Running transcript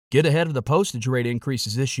Get ahead of the postage rate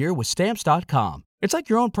increases this year with Stamps.com. It's like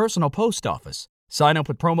your own personal post office. Sign up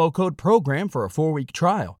with promo code PROGRAM for a 4-week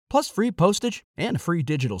trial, plus free postage and a free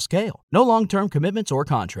digital scale. No long-term commitments or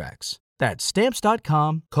contracts. That's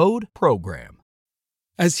Stamps.com, code PROGRAM.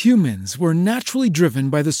 As humans, we're naturally driven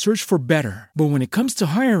by the search for better. But when it comes to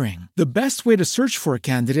hiring, the best way to search for a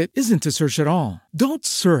candidate isn't to search at all. Don't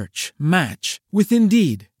search, match with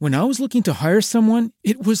Indeed. When I was looking to hire someone,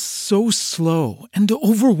 it was so slow and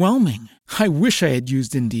overwhelming. I wish I had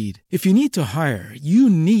used Indeed. If you need to hire, you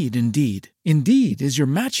need Indeed. Indeed is your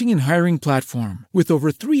matching and hiring platform with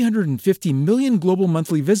over 350 million global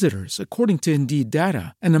monthly visitors, according to Indeed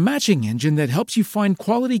data, and a matching engine that helps you find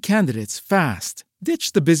quality candidates fast.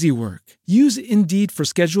 Ditch the busy work. Use Indeed for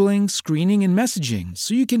scheduling, screening, and messaging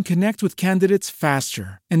so you can connect with candidates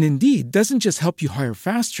faster. And Indeed doesn't just help you hire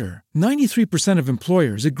faster. 93% of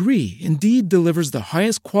employers agree Indeed delivers the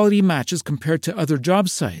highest quality matches compared to other job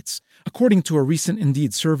sites, according to a recent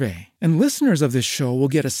Indeed survey. And listeners of this show will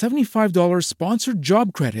get a $75 sponsored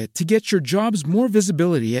job credit to get your jobs more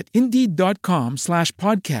visibility at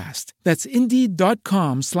Indeed.com/podcast. That's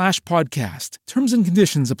Indeed.com/podcast. Terms and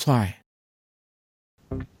conditions apply.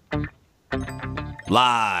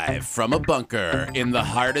 Live from a bunker in the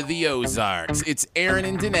heart of the Ozarks, it's Aaron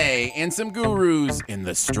and Danae and some gurus in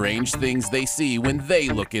the strange things they see when they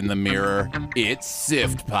look in the mirror. It's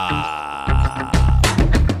Sift Pop.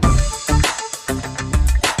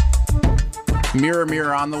 Mirror,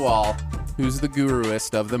 mirror on the wall. Who's the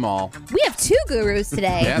guruist of them all? We have two gurus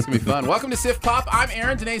today. Yeah, it's going to be fun. Welcome to Sift Pop. I'm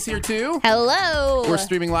Aaron. Danae's here too. Hello. We're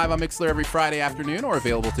streaming live on Mixlr every Friday afternoon or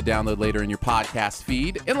available to download later in your podcast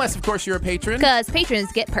feed. Unless, of course, you're a patron. Because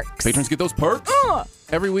patrons get perks. Patrons get those perks.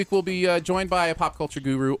 Every week we'll be joined by a pop culture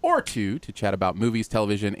guru or two to chat about movies,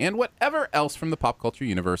 television, and whatever else from the pop culture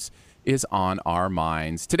universe is on our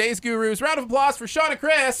minds. Today's gurus, round of applause for Sean and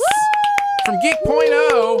Chris. Woo! From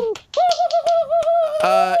Geek.0.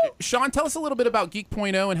 Sean, tell us a little bit about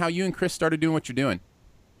Geek.0 and how you and Chris started doing what you're doing.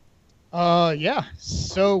 Yeah.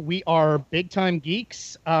 So we are big time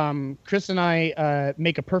geeks. Chris and I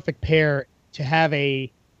make a perfect pair to have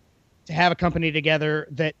a company together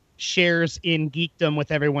that shares in geekdom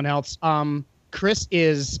with everyone else. Chris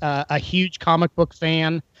is a huge comic book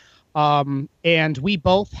fan, and we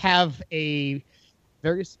both have a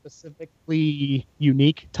very specifically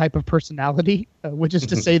unique type of personality, which is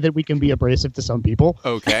to say that we can be abrasive to some people.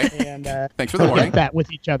 Okay. And thanks for the warning. That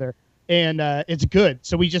with each other, and it's good.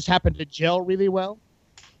 So we just happen to gel really well,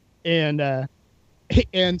 and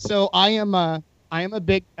so I am a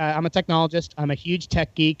technologist. I'm a huge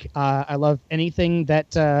tech geek. I love anything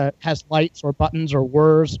that has lights or buttons or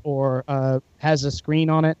whirs or has a screen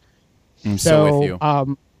on it. I'm so with you. A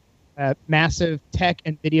massive tech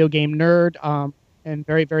and video game nerd. And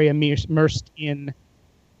very, very immersed in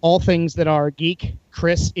all things that are geek.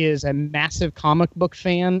 Chris is a massive comic book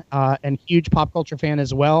fan and huge pop culture fan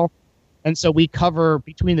as well. And so we cover,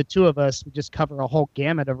 between the two of us, we just cover a whole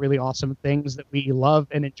gamut of really awesome things that we love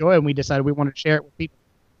and enjoy, and we decided we wanted to share it with people.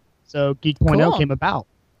 So Geek.0 came about.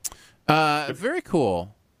 Very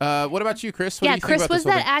cool. What about you, Chris? What do you think Chris, about was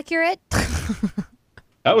that accurate?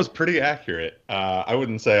 That was pretty accurate. I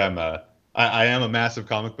wouldn't say I am a massive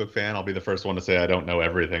comic book fan. I'll be the first one to say I don't know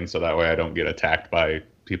everything, so that way I don't get attacked by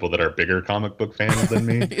people that are bigger comic book fans than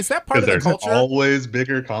me. Is that part of the culture? There's always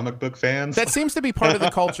bigger comic book fans. That seems to be part of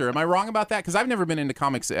the culture. Am I wrong about that? Because I've never been into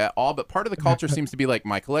comics at all, but part of the culture seems to be like,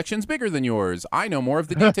 my collection's bigger than yours. I know more of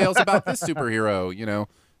the details about this superhero,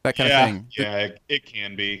 that kind of thing. Yeah, it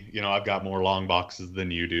can be. I've got more long boxes than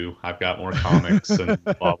you do. I've got more comics and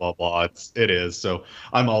blah, blah, blah. It is. So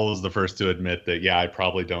I'm always the first to admit that, I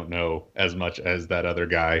probably don't know as much as that other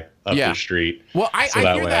guy up the street. Well, I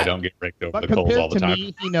hear that. I don't get raked over But the coals all the time.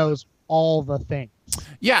 compared to me, he knows all the things.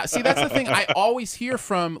 Yeah, see, that's the thing. I always hear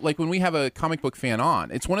from, when we have a comic book fan on,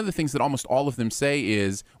 it's one of the things that almost all of them say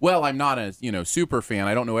is, well, I'm not a, super fan.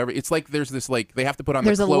 I don't know every. It's like there's this, they have to put on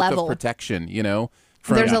the cloak of protection,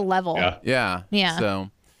 There's a level. Yeah. Yeah.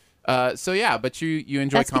 So yeah, but you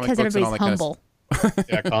enjoy comic books and all that humble. kind of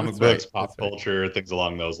Yeah, comic books, pop culture, things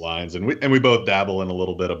along those lines, and we both dabble in a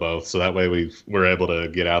little bit of both. So that way we're able to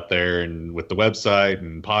get out there and with the website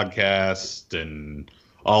and podcast and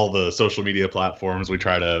all the social media platforms, we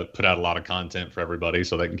try to put out a lot of content for everybody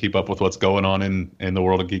so they can keep up with what's going on in the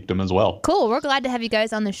world of geekdom as well. Cool. We're glad to have you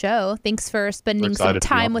guys on the show. Thanks for spending some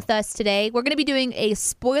time with us today. We're going to be doing a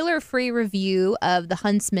spoiler-free review of The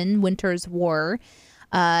Huntsman, Winter's War.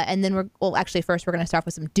 And then first we're going to start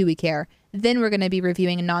with some Do We Care? Then we're going to be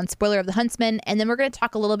reviewing a non-spoiler of The Huntsman. And then we're going to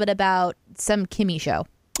talk a little bit about some Kimmy show.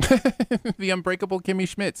 The Unbreakable Kimmy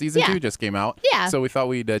Schmidt season 2 just came out. Yeah. So we thought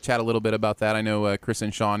we'd chat a little bit about that. I know Chris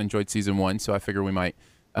and Sean enjoyed season 1, so I figure we might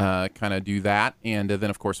kind of do that. And then,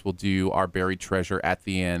 of course, we'll do our buried treasure at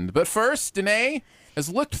the end. But first, Danae has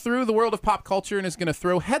looked through the world of pop culture and is going to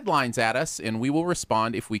throw headlines at us, and we will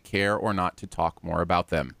respond if we care or not to talk more about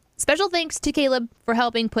them. Special thanks to Caleb for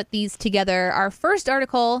helping put these together. Our first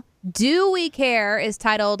article, Do We Care?, is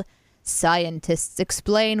titled, Scientists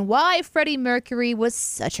Explain Why Freddie Mercury Was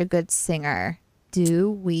Such a Good Singer. Do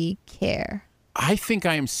we care? I think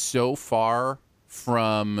I am so far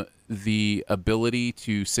from the ability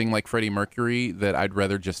to sing like Freddie Mercury that I'd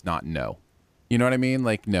rather just not know. You know what I mean?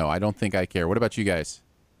 Like, no, I don't think I care. What about you guys?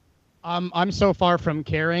 I'm so far from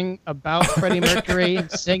caring about Freddie Mercury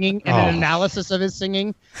singing and an analysis of his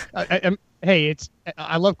singing. I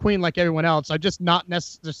love Queen like everyone else. I'm just not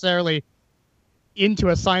necessarily into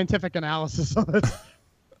a scientific analysis of it.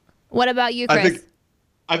 What about you, Chris?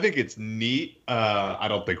 I think it's neat. I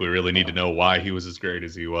don't think we really need to know why he was as great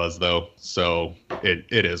as he was, though. So it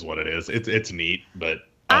is what it is. It's neat, but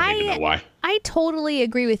I don't need to know why. I totally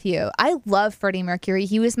agree with you. I love Freddie Mercury.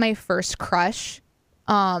 He was my first crush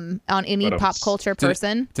on any pop culture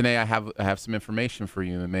person. Danae, I have some information for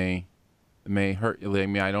you that may hurt you. I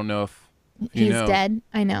mean, I don't know if you he's know. dead.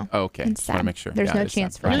 I know. Oh, okay. It's just want to make sure. There's no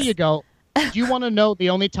chance for us. Here you go. Do you want to know the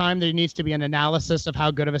only time there needs to be an analysis of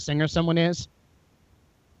how good of a singer someone is?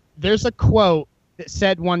 There's a quote that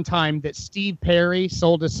said one time that Steve Perry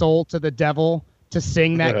sold his soul to the devil to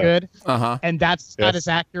sing that good. Uh-huh. And that's not as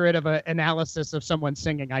accurate of an analysis of someone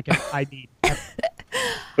singing I need.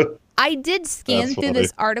 I did scan through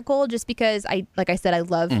this article just because like I said, I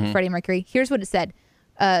love Freddie Mercury. Here's what it said.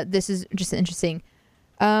 This is just interesting.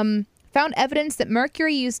 Found evidence that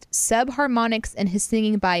Mercury used subharmonics in his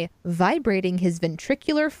singing by vibrating his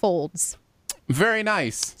ventricular folds. Very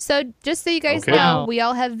nice. So just so you guys know, we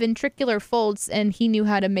all have ventricular folds, and he knew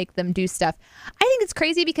how to make them do stuff. I think it's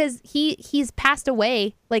crazy because he's passed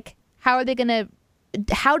away. Like, how did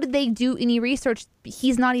they do any research?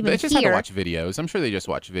 He's not even here. They just had to watch videos. I'm sure they just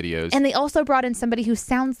watch videos. And they also brought in somebody who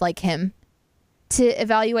sounds like him to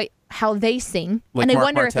evaluate how they sing. Like and I Mark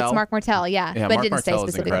wonder Martel? if it's Mark Martel. Yeah, Yeah, but Mark it didn't say Martel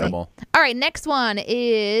is specifically. incredible. All right, next one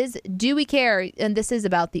is Do We Care? And this is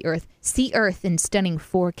about the Earth. See Earth in stunning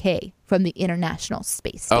 4K from the International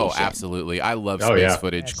Space Station. Oh, absolutely. I love space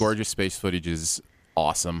footage. Yes. Gorgeous space footage is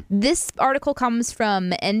awesome. This article comes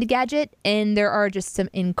from Engadget, and there are just some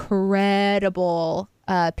incredible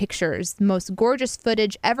pictures. The most gorgeous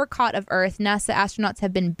footage ever caught of Earth. NASA astronauts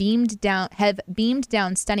have beamed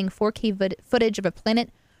down stunning 4K footage of a planet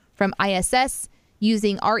from ISS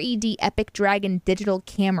using RED Epic Dragon digital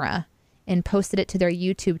camera and posted it to their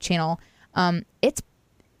YouTube channel. It's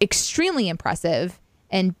extremely impressive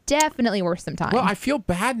and definitely worth some time. Well, I feel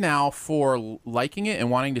bad now for liking it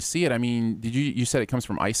and wanting to see it. I mean, you said it comes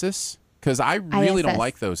from ISIS? Because I really don't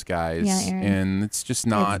like those guys, and it's just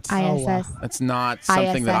not. It's ISS. It's not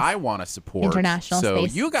something that I want to support. International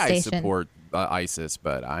Space you guys Station. support ISIS,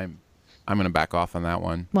 but I'm going to back off on that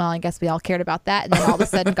one. Well, I guess we all cared about that, and then all of a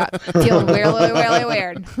sudden got feeling really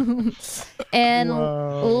weird. And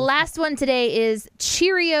last one today is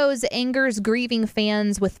Cheerios angers grieving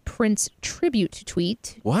fans with Prince tribute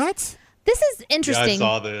tweet. What? This is interesting. Yeah,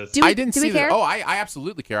 I saw this. I didn't see that. Oh, I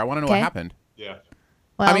absolutely care. I want to know what happened. Yeah.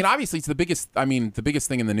 Well, I mean, obviously, it's the biggest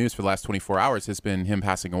thing in the news for the last 24 hours has been him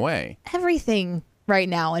passing away. Everything right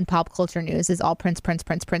now in pop culture news is all Prince.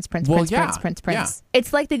 Yeah.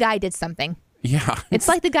 It's like the guy did something. Yeah. It's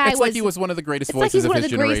like the guy like he was one of the greatest voices of his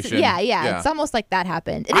generation. Yeah. It's almost like that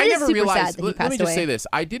happened. I never realized. Let me just say this.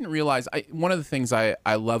 I didn't realize. One of the things I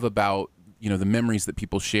love about the memories that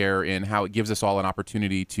people share and how it gives us all an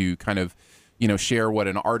opportunity to kind of share what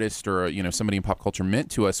an artist or somebody in pop culture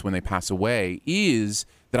meant to us when they pass away is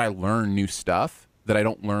that I learn new stuff that I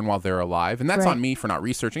don't learn while they're alive, and that's on me for not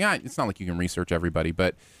researching. It's not like you can research everybody,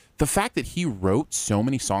 but the fact that he wrote so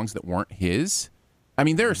many songs that weren't his. I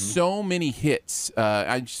mean, there are so many hits.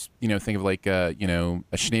 I just think of like a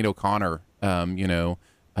Sinead O'Connor.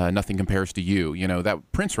 Nothing Compares to You.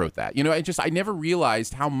 That Prince wrote that. I never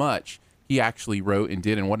realized how much he actually wrote and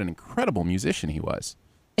did, and what an incredible musician he was.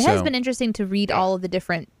 It has been interesting to read all of the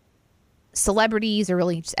different celebrities, or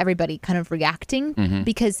really just everybody kind of reacting,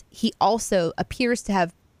 because he also appears to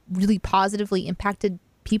have really positively impacted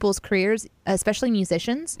people's careers, especially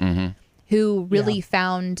musicians who really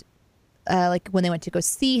found, like when they went to go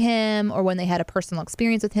see him or when they had a personal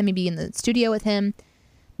experience with him, maybe in the studio with him,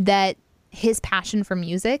 that his passion for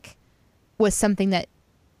music was something that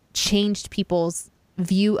changed people's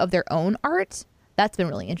view of their own art. That's been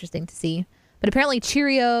really interesting to see. But apparently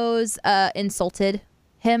Cheerios insulted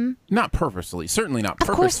him? Not purposely. Certainly not Of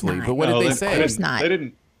course purposely. not. But what did they say? Of course not. They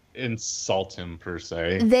didn't insult him per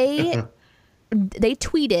se. They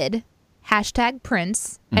tweeted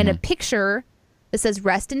 #Prince and a picture that says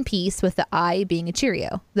 "Rest in Peace" with the I being a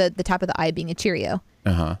Cheerio, the top of the I being a Cheerio,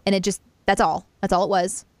 and it just that's all it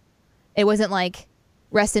was. It wasn't like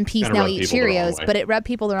 "Rest in Peace, now eat Cheerios," but it rubbed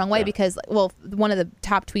people the wrong way because, well, one of the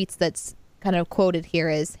top tweets that's kind of quoted here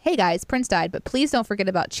is, "Hey guys, Prince died, but please don't forget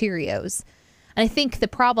about Cheerios." And I think the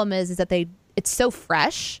problem is that it's so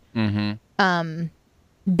fresh.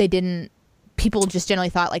 People just generally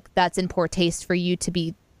thought like that's in poor taste for you to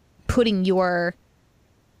be putting your,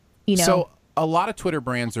 So a lot of Twitter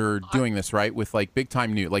brands are doing this, right? With like big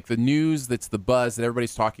time news, like the news that's the buzz that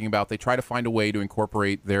everybody's talking about. They try to find a way to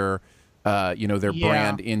incorporate their, their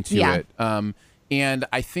brand into it. And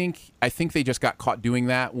I think they just got caught doing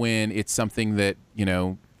that when it's something that,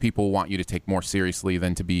 people want you to take more seriously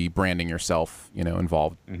than to be branding yourself,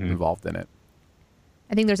 involved in it.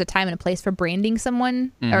 I think there's a time and a place for branding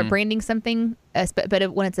someone or branding something,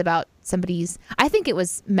 but when it's about somebody's, I think it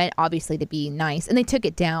was meant obviously to be nice, and they took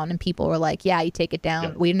it down, and people were like, "Yeah, you take it down.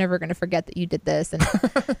 Yeah. We're never going to forget that you did this." And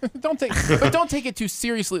don't take it too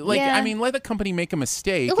seriously. Like, I mean, let a company make a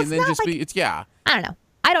mistake, and then just be. I don't know.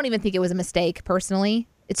 I don't even think it was a mistake personally.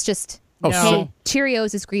 It's just,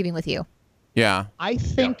 Cheerios is grieving with you. Yeah, I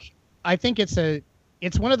think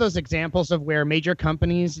it's one of those examples of where major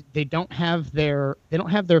companies they don't have their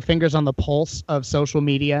fingers on the pulse of social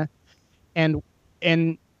media, and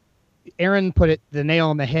Aaron put the nail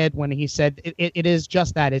on the head when he said it is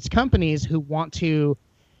just that. It's companies who want to.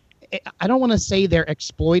 I don't want to say they're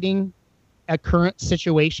exploiting a current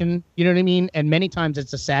situation. You know what I mean? And many times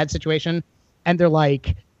it's a sad situation, and they're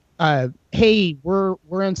like, "Hey, we're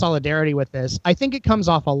in solidarity with this." I think it comes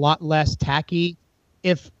off a lot less tacky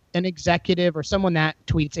if an executive or someone that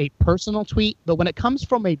tweets a personal tweet, but when it comes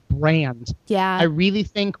from a brand, I really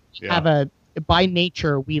think we have by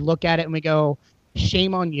nature, we look at it and we go,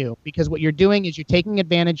 shame on you, because what you're doing is you're taking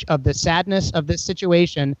advantage of the sadness of this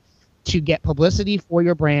situation to get publicity for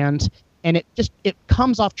your brand, and it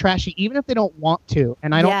comes off trashy even if they don't want to.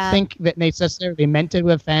 And I don't think that necessarily meant to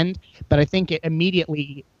offend, but I think it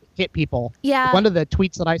immediately hit people. One of the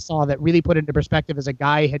tweets that I saw that really put it into perspective is a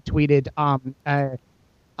guy had tweeted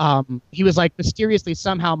he was like, mysteriously,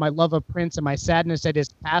 somehow my love of Prince and my sadness at his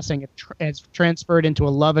passing has transferred into a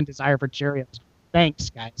love and desire for Cheerios. Thanks,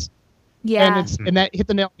 guys. Yeah. And that hit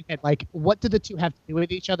the nail on the head. Like, what do the two have to do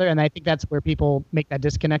with each other? And I think that's where people make that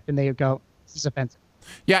disconnect and they go, this is offensive.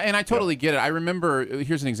 Yeah, and I totally get it. I remember,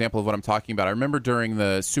 here's an example of what I'm talking about. I remember during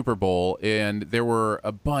the Super Bowl, and there were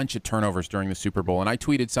a bunch of turnovers during the Super Bowl, and I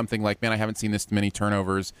tweeted something like, man, I haven't seen this many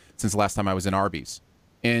turnovers since the last time I was in Arby's.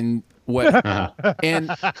 And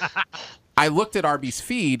and I looked at Arby's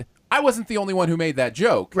feed. I wasn't the only one who made that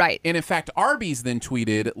joke. Right. And in fact, Arby's then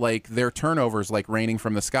tweeted like their turnovers like raining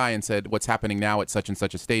from the sky and said, what's happening now at such and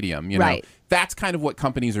such a stadium? Right. That's kind of what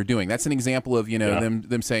companies are doing. That's an example of,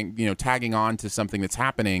 them saying, tagging on to something that's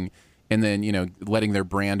happening and then, letting their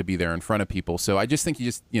brand be there in front of people. So I just think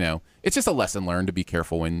it's just a lesson learned to be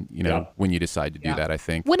careful when, when you decide to do that, I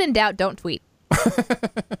think. When in doubt, don't tweet.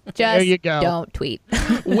 There you go. Don't tweet.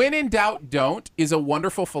 When in doubt, don't is a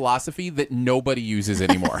wonderful philosophy that nobody uses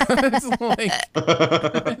anymore. It's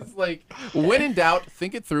like, when in doubt,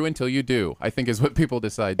 think it through until you do, I think is what people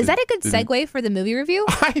decide. Is that a good segue for the movie review?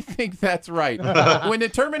 I think that's right. When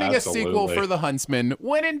determining a sequel for The Huntsman,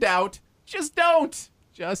 when in doubt, just don't.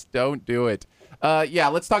 Just don't do it.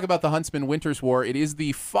 Let's talk about The Huntsman Winter's War. It is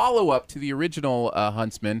the follow-up to the original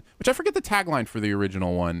Huntsman, which I forget the tagline for the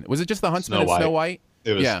original one. Was it just The Huntsman and Snow White?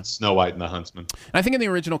 It was Snow White and the Huntsman. And I think in the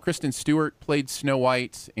original, Kristen Stewart played Snow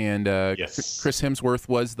White, and Chris Hemsworth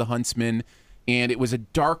was the Huntsman. And it was a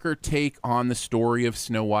darker take on the story of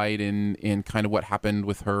Snow White and kind of what happened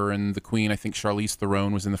with her and the Queen. I think Charlize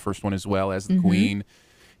Theron was in the first one as well as the Queen.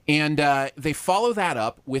 And they follow that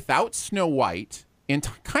up without Snow White and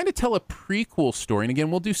kind of tell a prequel story. And again,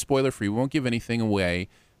 we'll do spoiler-free. We won't give anything away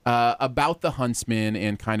about the Huntsman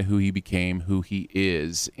and kind of who he became, who he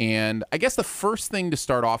is. And I guess the first thing to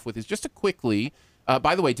start off with is just to quickly,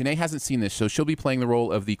 by the way, Danae hasn't seen this, so she'll be playing the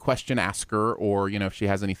role of the question asker, or, if she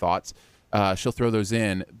has any thoughts, she'll throw those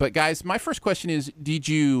in. But guys, my first question is, did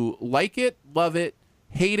you like it, love it,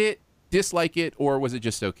 hate it, dislike it, or was it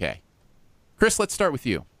just okay? Chris, let's start with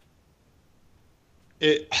you.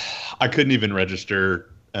 I couldn't even register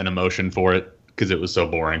an emotion for it because it was so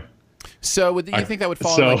boring. So do you think that would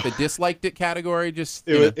fall in like the disliked it category?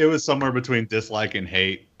 It was somewhere between dislike and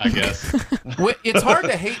hate, I guess. It's hard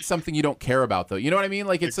to hate something you don't care about, though. You know what I mean?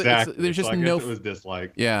 Like there's just I no. guess it was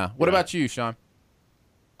dislike. Yeah. What about you, Sean?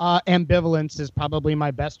 Ambivalence is probably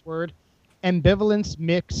my best word. Ambivalence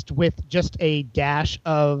mixed with just a dash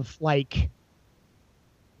of like,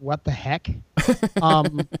 what the heck?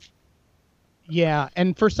 Yeah,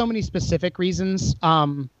 and for so many specific reasons.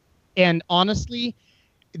 And honestly,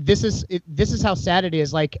 this is how sad it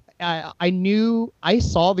is. Like, I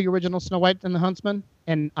saw the original Snow White and the Huntsman,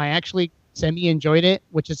 and I actually semi-enjoyed it,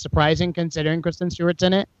 which is surprising considering Kristen Stewart's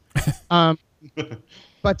in it.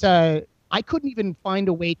 But I couldn't even find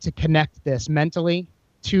a way to connect this mentally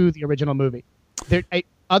to the original movie.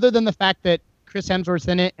 Other than the fact that Chris Hemsworth's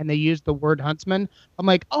in it and they used the word huntsman, I'm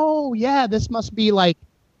like, oh yeah, this must be like,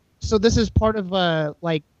 so this is part of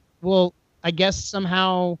like, well, I guess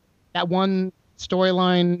somehow that one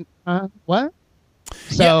storyline. What?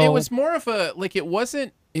 So yeah, it was more of a like it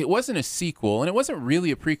wasn't a sequel and it wasn't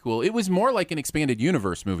really a prequel. It was more like an expanded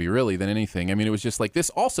universe movie, really, than anything. I mean, it was just like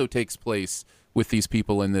this also takes place with these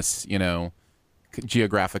people in this,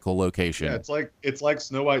 geographical location. Yeah, it's like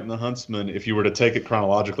Snow White and the Huntsman. If you were to take it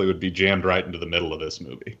chronologically, would be jammed right into the middle of this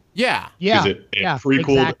movie. Yeah, because it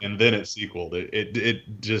prequeled and then it sequeled.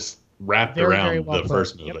 It just wrapped around the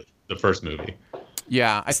first movie. Yep. The first movie.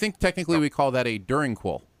 Yeah, I think technically we call that a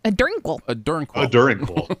duringquel. A duringquel. A duringquel. A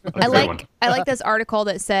duringquel. I like this article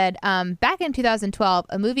that said, back in 2012,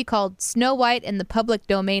 a movie called Snow White and the Public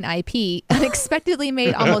Domain IP unexpectedly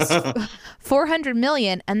made almost $400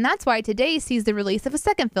 million, and that's why today sees the release of a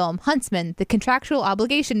second film, Huntsman, the contractual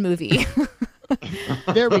obligation movie.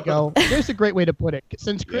 There we go. There's a great way to put it.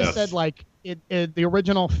 Since Chris said like the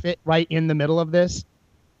original fit right in the middle of this,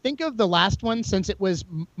 think of the last one, since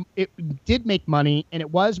it did make money and it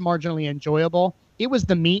was marginally enjoyable. It was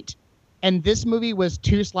the meat, and this movie was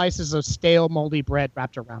 2 slices of stale, moldy bread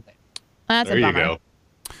wrapped around it. That's there a bummer. You go.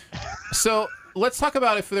 So let's talk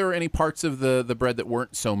about if there were any parts of the bread that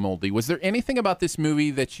weren't so moldy. Was there anything about this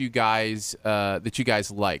movie that you guys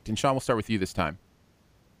liked? And Sean, we'll start with you this time.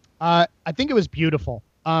 I think it was beautiful.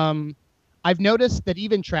 I've noticed that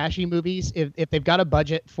even trashy movies, if they've got a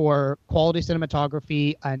budget for quality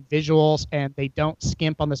cinematography and visuals, and they don't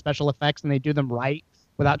skimp on the special effects and they do them right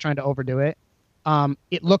without trying to overdo it,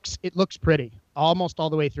 it looks pretty almost all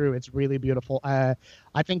the way through. It's really beautiful. I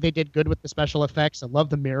think they did good with the special effects. I love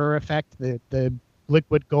the mirror effect, the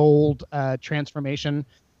liquid gold transformation.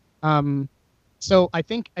 So I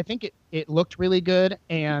think it looked really good,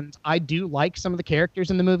 and I do like some of the characters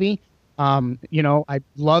in the movie. I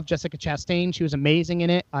love Jessica Chastain. She was amazing in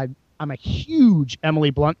it. I'm a huge Emily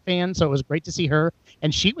Blunt fan, so it was great to see her,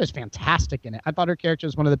 and she was fantastic in it. I thought her character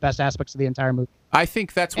was one of the best aspects of the entire movie. I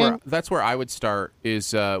think that's where I would start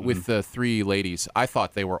is with the 3 ladies. I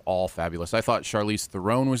thought they were all fabulous. I thought Charlize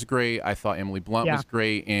Theron was great. I thought Emily Blunt was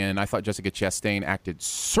great, and I thought Jessica Chastain acted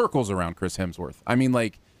circles around Chris Hemsworth. I mean,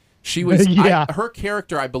 like, she was her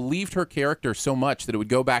character. I believed her character so much that it would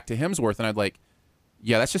go back to Hemsworth, and I'd like,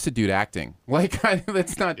 yeah, that's just a dude acting. Like,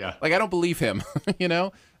 that's not like I don't believe him,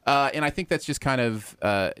 And I think that's just kind of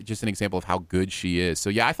just an example of how good she is. So,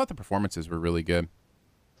 yeah, I thought the performances were really good.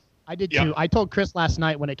 I did, too. I told Chris last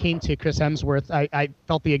night when it came to Chris Hemsworth, I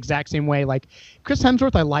felt the exact same way. Like, Chris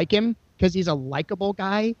Hemsworth, I like him because he's a likable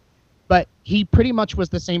guy, but he pretty much was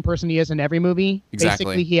the same person he is in every movie. Exactly.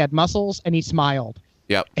 Basically, he had muscles and he smiled.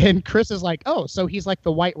 Yep. And Chris is like, oh, so he's like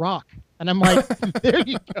the White Rock. And I'm like, there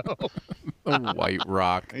you go. The White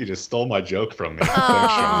Rock. You just stole my joke from me.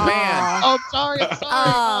 Man. Oh, sorry.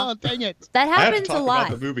 Oh, dang it. That happens I have to a talk lot.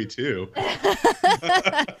 about the movie, too.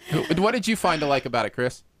 What did you find to like about it,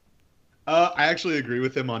 Chris? I actually agree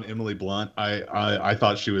with him on Emily Blunt. I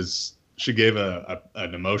thought she gave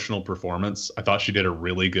an emotional performance. I thought she did a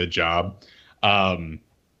really good job.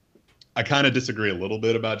 I kind of disagree a little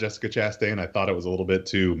bit about Jessica Chastain. I thought it was a little bit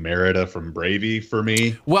too Merida from Bravey for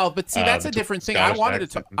me. Well, but see, that's a different thing. I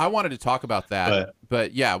wanted to talk about that,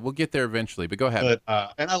 but yeah, we'll get there eventually. But go ahead.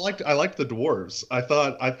 But and I liked the dwarves. I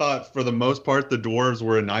thought for the most part the dwarves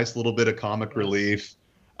were a nice little bit of comic relief.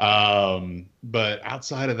 But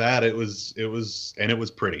outside of that, it was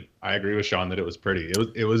pretty. I agree with Sean that it was pretty.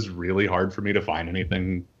 It was really hard for me to find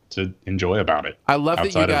anything to enjoy about it. I love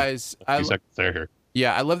that you guys.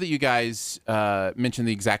 Yeah, I love that you guys mentioned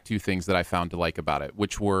the exact 2 things that I found to like about it,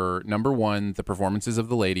 which were, number 1, the performances of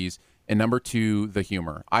the ladies, and number 2, the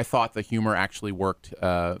humor. I thought the humor actually worked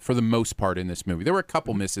for the most part in this movie. There were a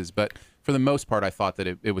couple misses, but for the most part, I thought that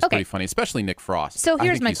it was pretty funny, especially Nick Frost. So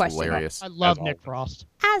here's my question. Hilarious. I love Nick Frost.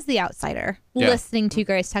 As the outsider, listening to you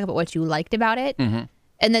guys talk about what you liked about it, and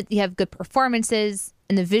that you have good performances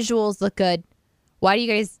and the visuals look good, Why do you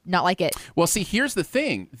guys not like it? Well, see, here's the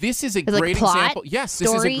thing. This is a Is it great plot, example. Yes, this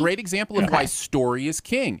is story? a great example of why story is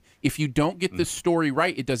king. If you don't get the story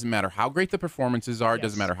right, it doesn't matter how great the performances are. It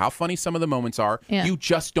doesn't matter how funny some of the moments are. Yeah. You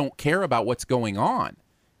just don't care about what's going on.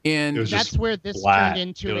 And that's where this flat.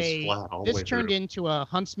 turned into a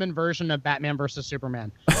Huntsman version of Batman versus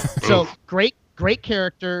Superman. So great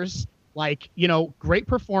characters, like, you know, great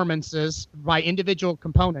performances by individual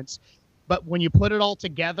components, but when you put it all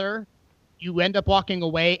together, you end up walking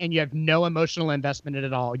away and you have no emotional investment in it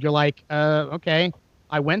at all. You're like, okay,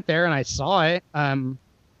 I went there and I saw it.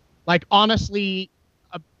 Like, honestly,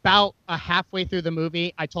 about halfway through the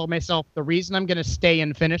movie, I told myself the reason I'm going to stay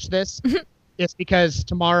and finish this is because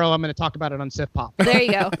tomorrow I'm going to talk about it on Sith Pop. There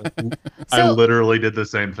you go. I literally did the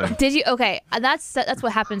same thing. Did you? Okay, that's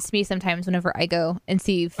what happens to me sometimes whenever I go and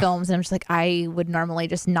see films, and I'm just like, I would normally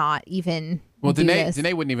just not even. Well,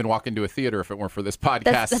 Danae wouldn't even walk into a theater if it weren't for this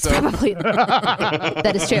podcast. That's probably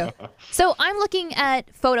that is true. So I'm looking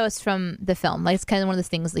at photos from the film. Like, it's kind of one of the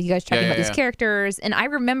things that you guys talking about these characters. And I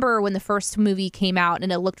remember when the first movie came out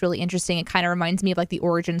and it looked really interesting. It kind of reminds me of like the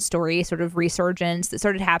origin story sort of resurgence that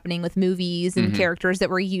started happening with movies and characters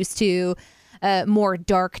that were used to more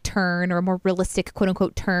dark turn or more realistic quote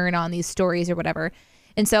unquote turn on these stories or whatever.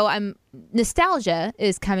 And so nostalgia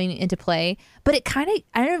is coming into play, but it kind of,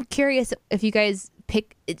 I'm curious if you guys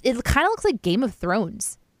pick, it kind of looks like Game of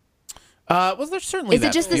Thrones. Well, there's certainly Is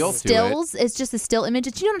it just the stills? It's just the still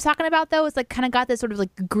images. Do you know what I'm talking about, though? It's like kind of got this sort of like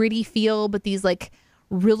gritty feel, but these like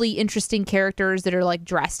really interesting characters that are like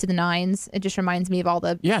dressed to the nines. It just reminds me of all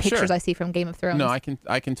the pictures I see from Game of Thrones. No, I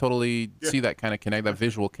can totally see that kind of that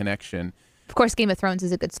visual connection. Of course, Game of Thrones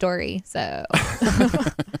is a good story, so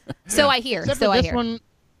so I hear.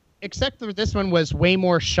 Except for this one was way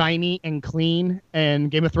more shiny and clean,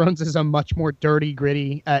 and Game of Thrones is a much more dirty,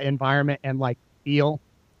 gritty environment and like feel.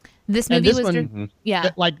 This movie was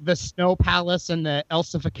like the snow palace and the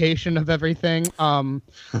elsification of everything.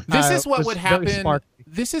 This is what would happen.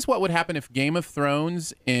 This is what would happen if Game of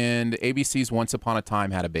Thrones and ABC's Once Upon a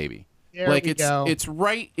Time had a baby. It's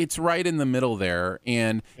right in the middle there.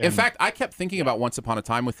 And in fact, I kept thinking about Once Upon a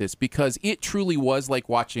Time with this because it truly was like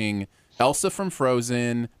watching Elsa from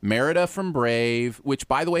Frozen, Merida from Brave, which,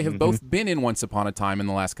 by the way, have both been in Once Upon a Time in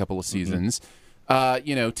the last couple of seasons.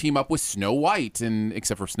 Team up with Snow White, and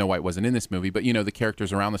except for Snow White wasn't in this movie, but the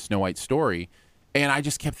characters around the Snow White story. And I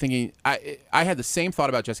just kept thinking, I had the same thought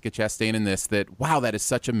about Jessica Chastain in this, that wow, that is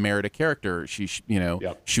such a Merida character. She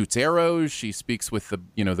shoots arrows, she speaks with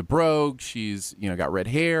the brogue, she's got red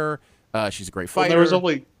hair, she's a great fighter.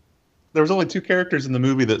 Well, there was only two characters in the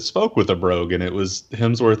movie that spoke with a brogue, and it was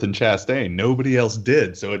Hemsworth and Chastain. Nobody else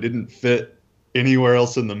did, so it didn't fit anywhere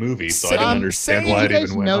else in the movie. So I didn't understand why it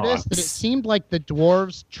even went on. You guys noticed that it seemed like the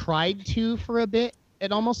dwarves tried to for a bit?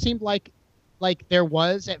 It almost seemed like there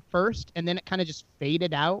was at first, and then it kind of just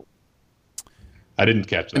faded out. I didn't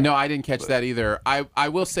catch that. No, I didn't catch that either. I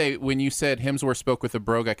will say, when you said Hemsworth spoke with a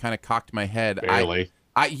brogue, I kind of cocked my head. Barely.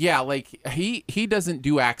 He doesn't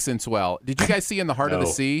do accents well. Did you guys see In the Heart of the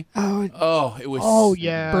Sea? It was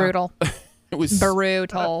brutal. It was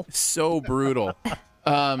brutal. So brutal.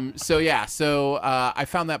 So I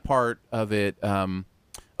found that part of it a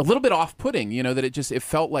little bit off-putting, that it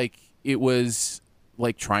felt like it was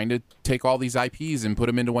like trying to take all these IPs and put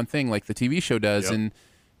them into one thing like the TV show does.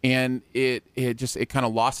 And it kind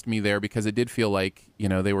of lost me there because it did feel like,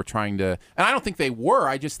 they were trying to, and I don't think they were.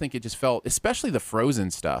 I just think it just felt, especially the Frozen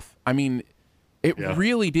stuff. I mean, it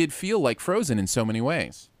really did feel like Frozen in so many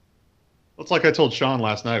ways. Well, it's like I told Sean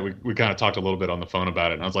last night. We kind of talked a little bit on the phone about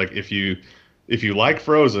it. And I was like, if you like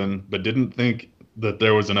Frozen but didn't think that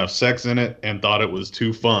there was enough sex in it and thought it was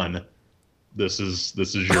too fun, this is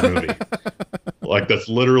your movie. Like, that's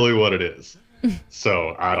literally what it is.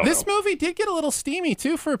 So I don't know. This movie did get a little steamy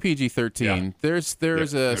too for a PG-13. Yeah.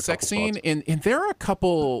 There's a sex scene, and there are a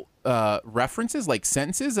couple references, like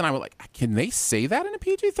sentences, and I was like, can they say that in a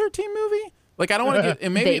PG-13 movie? Like, I don't want to get.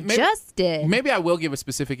 And maybe just did. Maybe I will give a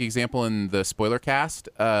specific example in the spoiler cast.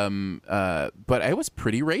 But it was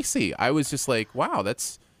pretty racy. I was just like, wow,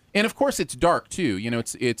 that's. And of course, it's dark too.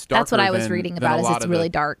 It's darker. That's what I was reading about. Is it's really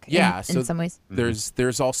dark. In some ways.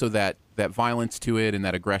 There's also that violence to it and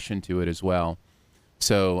that aggression to it as well.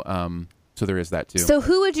 So there is that too. So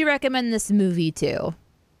who would you recommend this movie to?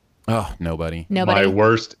 Oh, nobody. My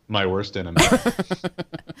worst enemy.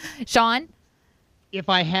 Sean? If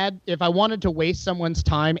I wanted to waste someone's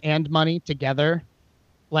time and money together,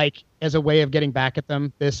 like as a way of getting back at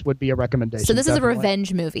them, this would be a recommendation. So this is a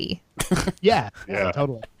revenge movie. Yeah,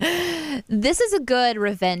 totally. This is a good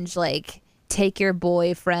revenge, like take your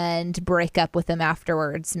boyfriend, break up with him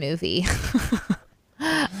afterwards movie.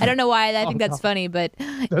 I don't know why I think that's funny, but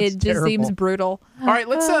it just seems brutal. All right,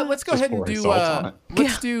 let's go ahead and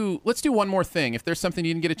do let's do one more thing. If there's something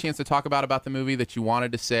you didn't get a chance to talk about the movie that you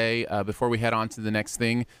wanted to say before we head on to the next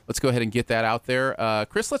thing, let's go ahead and get that out there.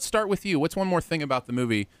 Chris, let's start with you. What's one more thing about the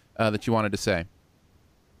movie that you wanted to say?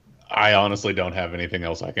 I honestly don't have anything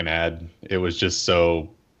else I can add. It was just so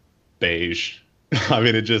beige. I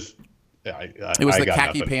mean, it was the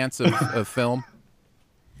khaki nothing. pants of film.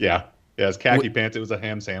 Yeah, it's khaki pants. It was a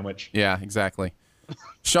ham sandwich. Yeah, exactly.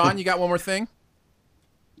 Sean, you got one more thing?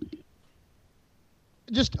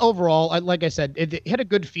 Just overall, like I said, it had a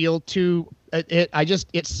good feel to it.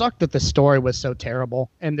 It sucked that the story was so terrible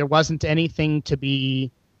and there wasn't anything to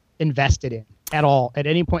be invested in at all at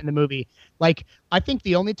any point in the movie. Like, I think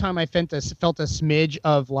the only time I felt a smidge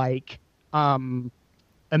of like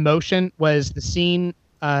emotion was the scene.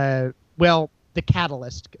 The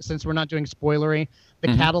catalyst, since we're not doing spoilery, the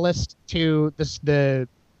catalyst to the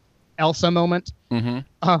Elsa moment.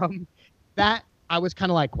 Mm-hmm. That I was kind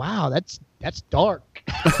of like, wow, that's dark.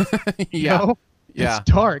 Yeah. It's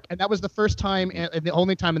dark, and that was the first time and the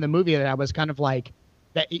only time in the movie that I was kind of like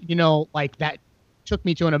that. Like that took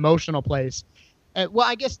me to an emotional place. Well,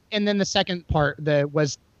 I guess, and then the second part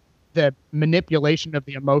was the manipulation of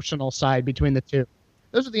the emotional side between the two.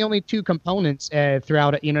 Those are the only two components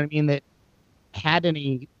throughout it, you know what I mean, that had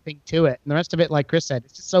anything to it. And the rest of it, like Chris said,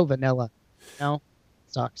 it's just so vanilla.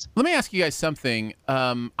 Sucks. Let me ask you guys something.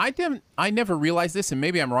 I never realized this, and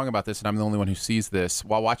maybe I'm wrong about this, and I'm the only one who sees this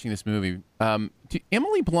while watching this movie. Do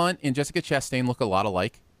Emily Blunt and Jessica Chastain look a lot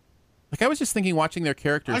alike? Like, I was just thinking, watching their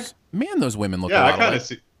characters, man, those women look a lot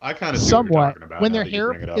alike. I kind of see somewhat what you're talking about when their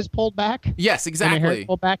hair is pulled back. Yes, exactly. When their hair is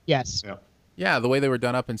pulled back, yes. Yeah. Yeah, the way they were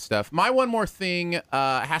done up and stuff. My one more thing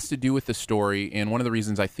has to do with the story, and one of the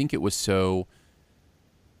reasons I think it was so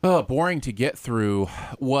boring to get through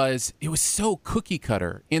was it was so cookie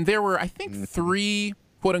cutter. And there were, I think, 3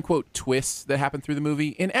 quote-unquote twists that happened through the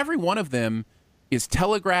movie, and every one of them is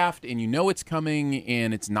telegraphed, and you know it's coming,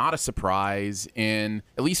 and it's not a surprise, and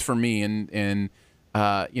at least for me, and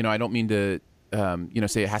I don't mean to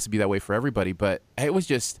say it has to be that way for everybody, but it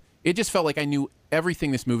just felt like I knew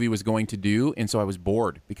everything this movie was going to do, and so I was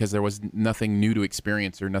bored because there was nothing new to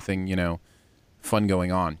experience or nothing, fun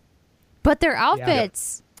going on. But their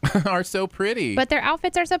outfits are so pretty. Oh,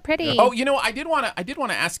 I did want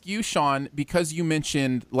to ask you, Sean, because you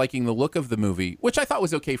mentioned liking the look of the movie, which I thought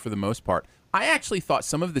was okay for the most part. I actually thought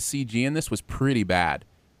some of the CG in this was pretty bad.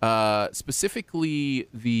 Specifically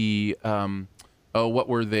the what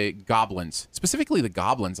were they? Goblins. Specifically the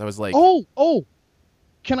goblins. I was like,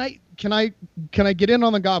 Can I get in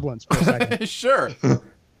on the goblins for a second? Sure.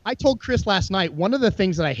 I told Chris last night, one of the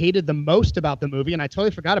things that I hated the most about the movie, and I totally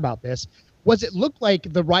forgot about this, was it looked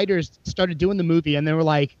like the writers started doing the movie and they were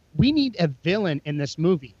like, we need a villain in this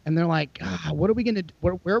movie. And they're like, what are we going to,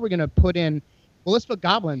 where are we going to put in? Well, let's put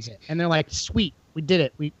goblins in. And they're like, sweet, we did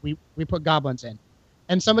it. We put goblins in.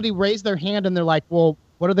 And somebody raised their hand and they're like, well,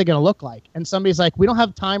 what are they going to look like? And somebody's like, we don't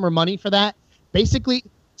have time or money for that. Basically,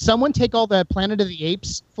 someone take all the Planet of the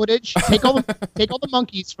Apes footage, take all the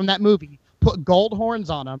monkeys from that movie, put gold horns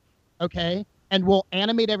on them, okay, and we'll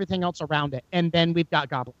animate everything else around it, and then we've got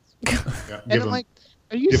goblins. Yeah, and I'm like,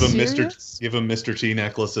 are you serious? Give them Mr. T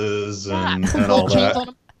necklaces and put all gold chains that. on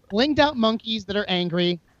them, blinged out monkeys that are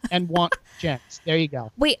angry and want gems. There you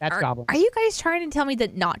go. Wait, that's goblins. Are you guys trying to tell me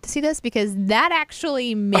that not to see this? Because that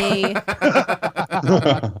actually may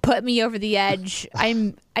put me over the edge.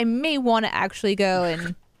 I may want to actually go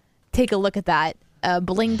and take a look at that.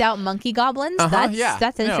 Blinged out monkey goblins.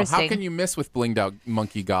 That's interesting. How can you miss with blinged out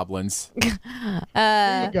monkey goblins?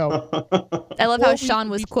 There you go. I love how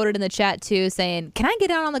Sean was quoted in the chat too, saying, "Can I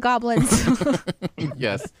get out on the goblins?"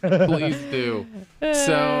 Yes, please do.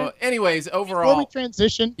 So, anyways, overall, before we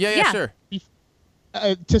transition, sure.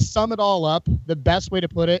 To sum it all up, the best way to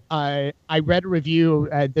put it, I read a review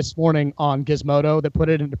this morning on Gizmodo that put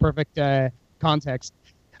it into perfect context.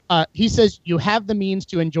 He says, you have the means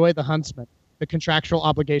to enjoy The Huntsman, the contractual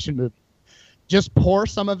obligation movie. Just pour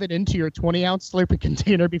some of it into your 20-ounce Slurpee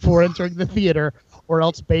container before entering the theater, or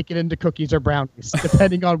else bake it into cookies or brownies,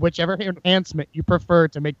 depending on whichever enhancement you prefer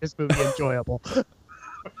to make this movie enjoyable.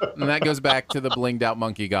 And that goes back to the blinged out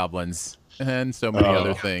monkey goblins and so many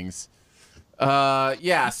other things.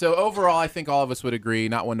 So overall, I think all of us would agree,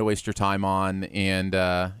 not one to waste your time on, and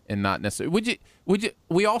not necessarily. Would you?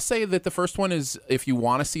 We all say that the first one is, if you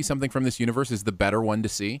want to see something from this universe, is the better one to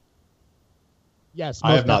see. Yes,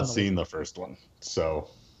 I have not seen the first one, so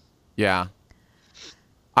yeah.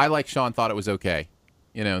 I, like Sean, thought it was okay.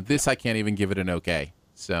 This I can't even give it an okay.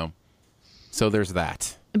 So there's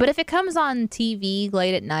that. But if it comes on TV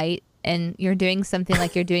late at night, and you're doing something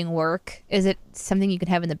like you're doing work, is it something you can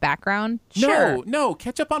have in the background? Sure. No.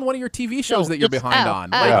 Catch up on one of your TV shows that you're behind on.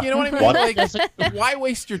 Like, you know what I mean? Like, why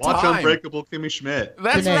waste your time? Watch Unbreakable Kimmy Schmidt.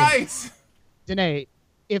 That's right. Danae,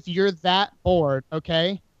 if you're that bored,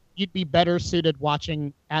 okay, you'd be better suited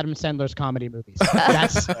watching Adam Sandler's comedy movies.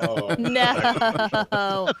 That's No.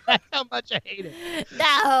 that's how much I hate it.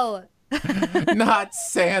 No. Not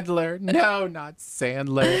Sandler. No, not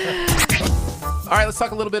Sandler. All right, let's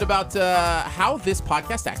talk a little bit about how this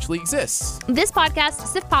podcast actually exists. This podcast,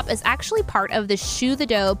 Sif Pop, is actually part of the Shoe the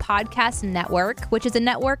Dough podcast network, which is a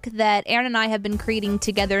network that Aaron and I have been creating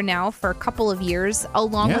together now for a couple of years,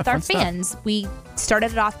 along with our fans. We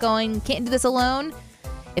started it off going, can't do this alone.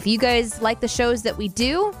 If you guys like the shows that we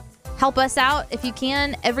do, help us out if you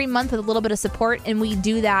can every month with a little bit of support, and we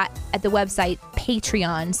do that at the website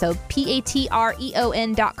Patreon. So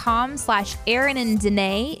patreon.com/Aaron and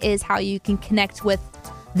Danae is how you can connect with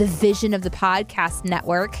the vision of the podcast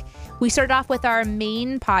network. We started off with our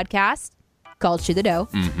main podcast called Shoe the Dough,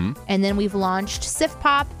 and then we've launched Sif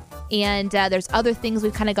Pop, and there's other things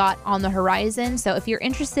we've kind of got on the horizon. So if you're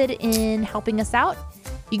interested in helping us out,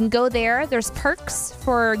 you can go there. There's perks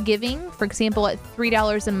for giving, for example, at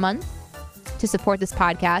 $3 a month to support this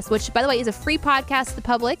podcast, which, by the way, is a free podcast to the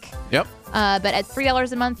public. Yep. But at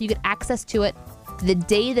 $3 a month, you get access to it the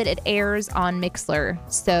day that it airs on Mixlr.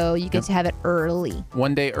 So you get to have it early.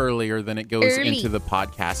 One day earlier than it goes into the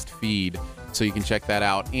podcast feed. So you can check that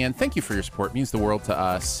out. And thank you for your support. It means the world to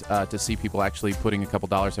us to see people actually putting a couple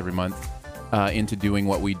dollars every month into doing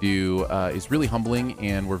what we do is really humbling,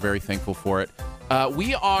 and we're very thankful for it.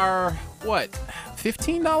 We are,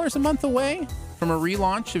 $15 a month away from a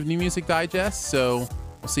relaunch of New Music Digest, so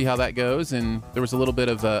we'll see how that goes. And there was a little bit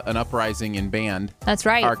of an uprising in Band. That's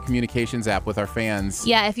right. Our communications app with our fans.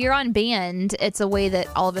 Yeah, if you're on Band, it's a way that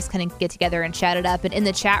all of us kind of get together and chat it up. And in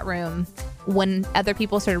the chat room, when other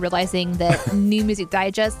people started realizing that New Music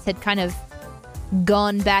Digest had kind of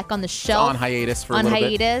gone back on the shelf. On hiatus for a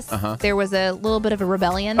little bit. There was a little bit of a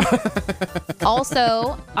rebellion.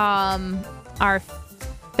 Also, our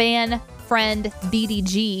fan friend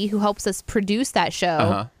BDG, who helps us produce that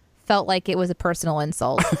show, felt like it was a personal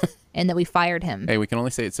insult and that we fired him. Hey, we can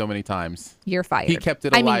only say it so many times. You're fired. He kept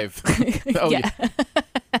it alive. Yeah.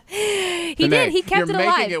 He did. He kept it alive.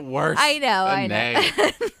 You're making it worse. I know.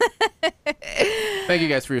 Thank you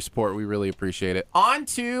guys for your support. We really appreciate it. On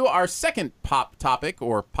to our second pop topic,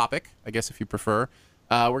 or popic, I guess if you prefer.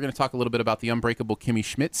 We're going to talk a little bit about the Unbreakable Kimmy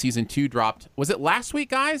Schmidt. Season 2 dropped. Was it last week,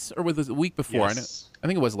 guys? Or was it the week before? Yes. I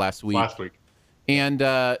think it was last week. And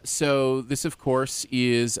so this, of course,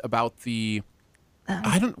 is about the...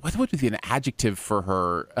 what would be an adjective for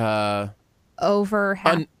her? Over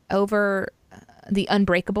the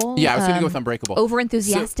Unbreakable? Yeah, I was going to go with Unbreakable.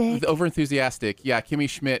 Over-enthusiastic? Over-enthusiastic. Yeah, Kimmy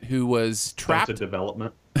Schmidt, who was trapped... Sense of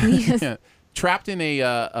development. Yeah, trapped in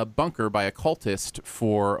a bunker by a cultist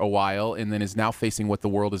for a while, and then is now facing what the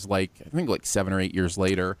world is like, I think like 7 or 8 years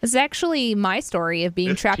later. It's actually my story of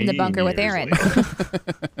being trapped in the bunker with Aaron.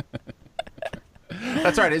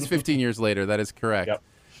 That's right. It's 15 years later. That is correct. Yep.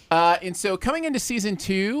 And so coming into season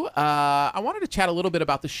 2, I wanted to chat a little bit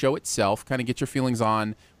about the show itself, kind of get your feelings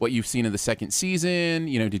on what you've seen in the second season.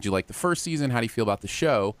 You know, did you like the first season? How do you feel about the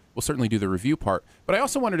show? We'll certainly do the review part. But I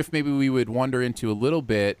also wondered if maybe we would wander into a little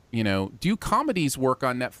bit, you know, do comedies work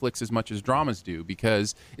on Netflix as much as dramas do?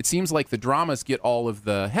 Because it seems like the dramas get all of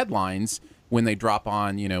the headlines when they drop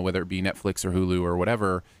on, you know, whether it be Netflix or Hulu or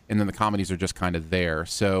whatever, and then the comedies are just kind of there.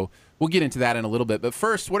 So we'll get into that in a little bit. But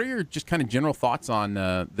first, what are your just kind of general thoughts on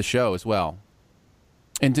the show as well?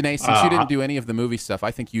 And Danae, since you didn't do any of the movie stuff,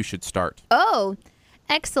 I think you should start. Oh,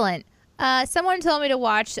 excellent. Someone told me to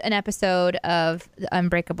watch an episode of The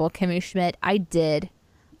Unbreakable Kimmy Schmidt. I did.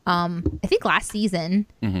 I think last season,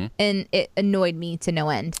 and it annoyed me to no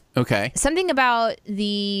end. Okay. Something about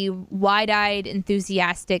the wide-eyed,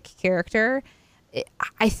 enthusiastic character.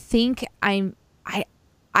 I think I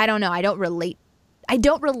don't know. I don't relate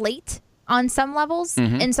on some levels,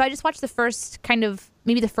 and so I just watched the first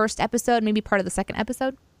maybe the first episode, maybe part of the second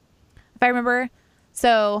episode, if I remember.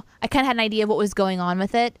 So I kind of had an idea of what was going on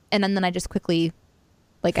with it, and then I just quickly,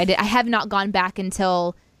 I have not gone back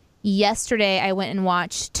until yesterday. I went and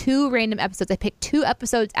watched 2 random episodes. I picked 2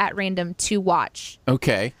 episodes at random to watch.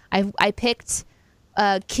 Okay. I picked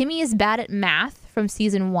Kimmy is Bad at Math from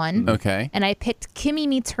season 1. Okay. And I picked Kimmy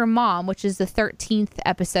Meets Her Mom, which is the 13th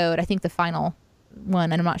episode. I think the final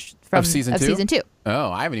one, and I'm not sure. Of season 2? Season 2.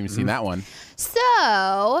 Oh, I haven't even seen that one.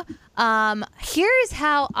 So, here's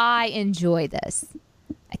how I enjoy this.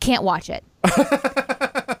 I can't watch it.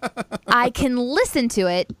 I can listen to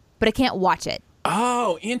it, but I can't watch it.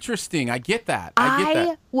 Oh, interesting. I get that.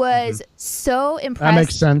 I was so impressed. That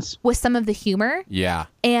makes sense. With some of the humor. Yeah.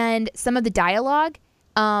 And some of the dialogue.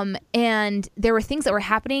 And there were things that were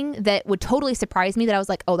happening that would totally surprise me that I was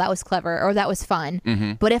like, oh, that was clever or that was fun.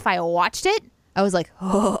 Mm-hmm. But if I watched it, I was like,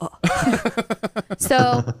 oh.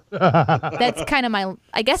 So that's kind of my,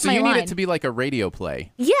 I guess, so my line. So you need it to be like a radio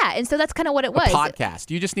play. Yeah, and so that's kind of what it was. A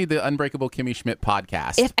podcast. You just need the Unbreakable Kimmy Schmidt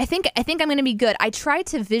podcast. I think I'm going to be good. I tried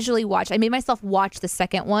to visually watch. I made myself watch the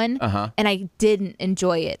second one, and I didn't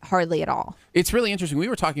enjoy it hardly at all. It's really interesting. We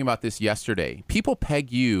were talking about this yesterday. People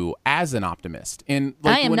peg you as an optimist. And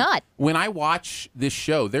like, I am not. When I watch this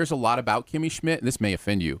show, there's a lot about Kimmy Schmidt, and this may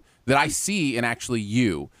offend you, that I see in actually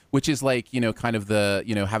you, which is like, kind of the,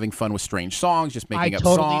 having fun with strange songs, just making up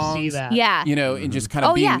songs. I totally see that. Yeah. And just kind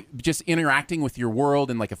of just interacting with your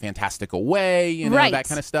world in like a fantastical way, right. that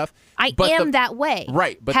kind of stuff. I am that way.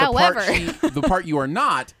 Right. But however, the part you are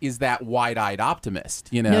not is that wide-eyed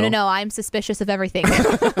optimist, No. I'm suspicious of everything.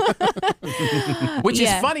 Which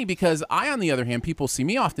is funny because I, on the other hand, people see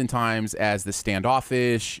me oftentimes as the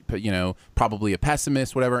standoffish, probably a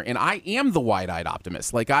pessimist, whatever. And I am the wide-eyed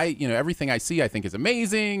optimist. Like everything I see, I think is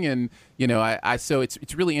amazing. And, so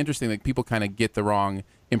it's really interesting that people kind of get the wrong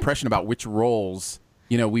impression about which roles,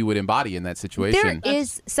 we would embody in that situation. There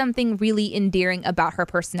is something really endearing about her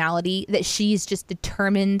personality that she's just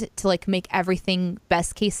determined to like make everything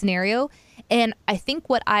best case scenario. And I think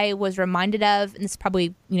what I was reminded of, and this is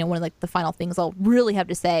probably, one of like the final things I'll really have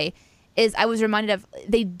to say, is I was reminded of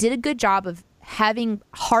they did a good job of having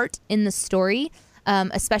heart in the story,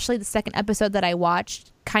 especially the second episode that I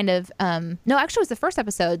watched. It was the first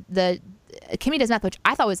episode, the Kimmy Does Math, which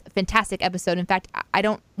I thought was a fantastic episode. In fact, I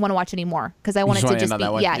don't want to watch anymore because I want it to just be,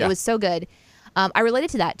 it was so good. I related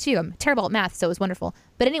to that too. I'm terrible at math, so it was wonderful.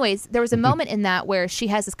 But anyways, there was a moment in that where she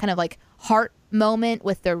has this kind of like heart moment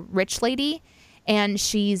with the rich lady, and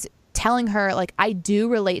she's telling her like, I do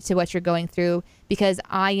relate to what you're going through because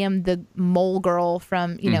I am the mole girl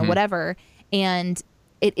from, whatever. And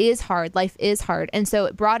it is hard. Life is hard. And so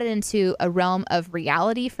it brought it into a realm of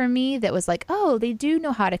reality for me that was like, oh, they do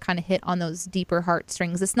know how to kind of hit on those deeper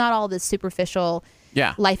heartstrings. It's not all this superficial,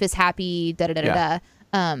 life is happy, da-da-da-da-da.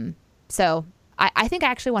 So I think I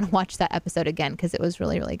actually want to watch that episode again because it was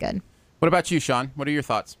really, really good. What about you, Sean? What are your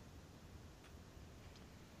thoughts?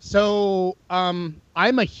 So I'm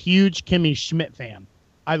a huge Kimmy Schmidt fan.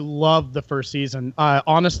 I love the first season.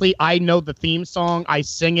 Honestly, I know the theme song. I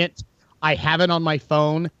sing it. I have it on my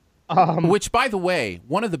phone. Which, by the way,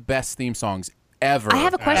 one of the best theme songs ever. I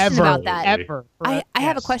have a question about that. Ever. I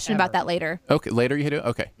have a question about that later. Okay, later you hit it?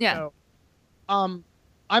 Okay. Yeah. So,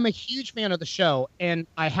 I'm a huge fan of the show, and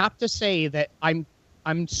I have to say that I'm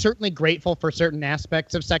certainly grateful for certain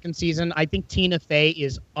aspects of second season. I think Tina Fey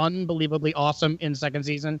is unbelievably awesome in second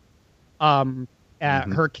season.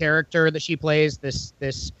 Her character that she plays, this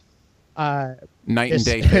night and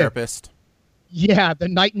day therapist. Yeah, the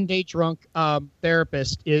night and day drunk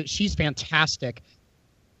therapist. She's fantastic.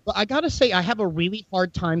 But I gotta say, I have a really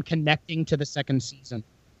hard time connecting to the second season.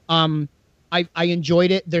 I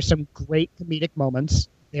enjoyed it. There's some great comedic moments.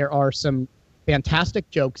 There are some fantastic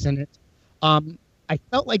jokes in it. I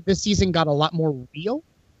felt like this season got a lot more real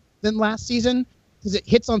than last season because it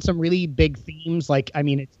hits on some really big themes. Like,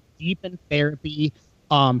 it's deep in therapy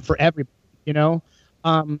for everybody,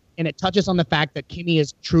 and it touches on the fact that Kimmy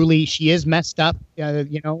is she is messed up,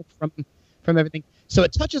 from everything. So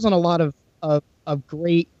it touches on a lot of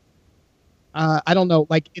great, I don't know,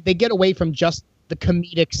 like they get away from just the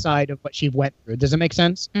comedic side of what she went through. Does it make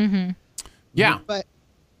sense? Mm-hmm. Yeah. But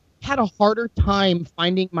had a harder time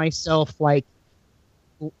finding myself like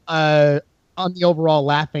on the overall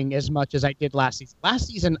laughing as much as I did last season. Last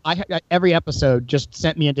season, every episode just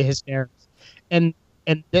sent me into hysterics. And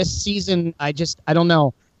this season, I don't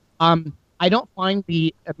know. I don't find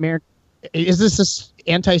the American. Is this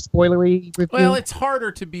anti-spoilery review? Well, it's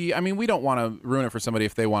harder to be. We don't want to ruin it for somebody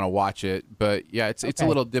if they want to watch it, but yeah, it's a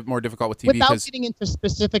little more difficult with TV. Without getting into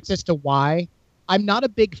specifics as to why, I'm not a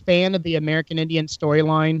big fan of the American Indian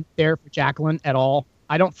storyline there for Jacqueline at all.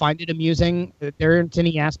 I don't find it amusing. There aren't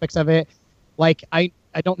any aspects of it. Like I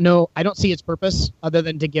don't know. I don't see its purpose other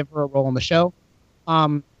than to give her a role on the show.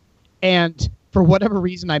 And for whatever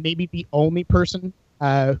reason, I may be the only person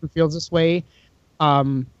who feels this way.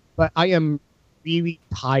 But I am really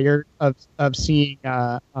tired of seeing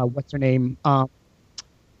what's her name?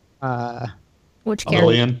 Which character?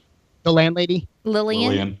 Lillian. The landlady.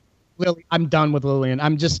 Lillian. Lily. I'm done with Lillian.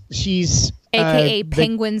 she's AKA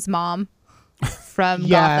Penguin's mom from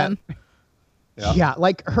Gotham. Yeah,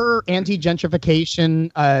 like her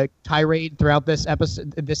anti-gentrification tirade throughout this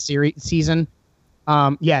season.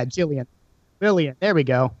 Jillian. Lillian. There we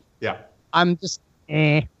go. Yeah. I'm just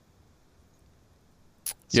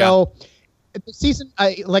So the season,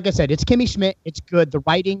 like I said, it's Kimmy Schmidt. It's good. The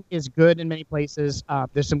writing is good in many places.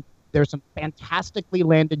 There's some fantastically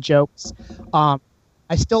landed jokes.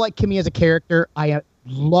 I still like Kimmy as a character. I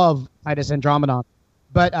love Titus Andromedon,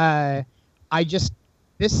 but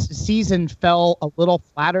this season fell a little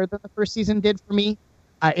flatter than the first season did for me.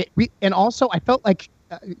 And also I felt like,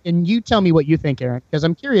 and you tell me what you think, Aaron, because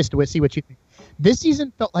I'm curious to see what you think. This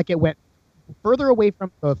season felt like it went further away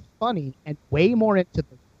from the funny and way more into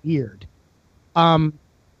the weird.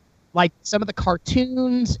 Like some of the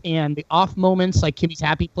cartoons and the off moments, like Kimmy's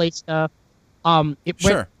Happy Place stuff. It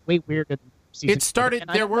went way weirder than season. It started.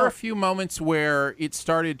 There were a few moments where it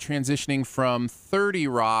started transitioning from 30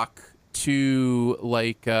 Rock to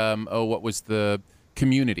like, what was the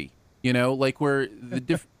Community? You know, like where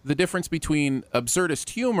the difference between absurdist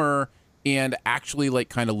humor and actually like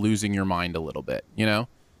kind of losing your mind a little bit. You know,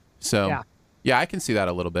 so yeah, I can see that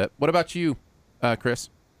a little bit. What about you, Chris?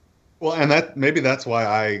 Well, and that's why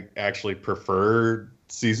I actually prefer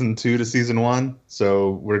season 2 to season 1.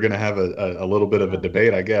 So we're going to have a little bit of a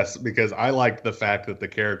debate, I guess, because I like the fact that the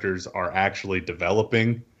characters are actually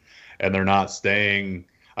developing and they're not staying.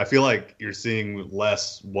 I feel like you're seeing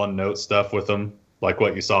less one-note stuff with them, like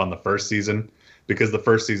what you saw in the first season, because the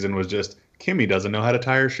first season was just Kimmy doesn't know how to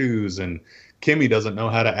tie her shoes, and Kimmy doesn't know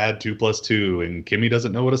how to add 2 + 2, and Kimmy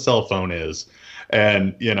doesn't know what a cell phone is.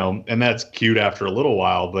 And, you know, and that's cute after a little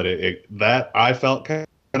while, but that I felt kind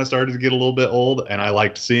of started to get a little bit old. And I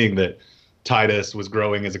liked seeing that Titus was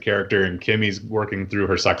growing as a character and Kimmy's working through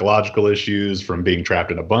her psychological issues from being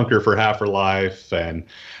trapped in a bunker for half her life. And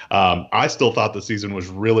I still thought the season was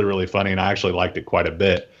really, really funny, and I actually liked it quite a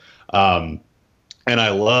bit. And I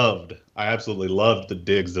absolutely loved the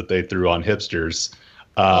digs that they threw on hipsters.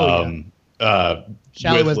 With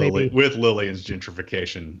Lillian's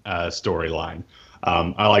gentrification storyline.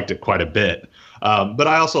 I liked it quite a bit. But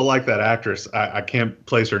I also like that actress. I can't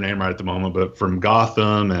place her name right at the moment, but from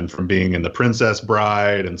Gotham and from being in The Princess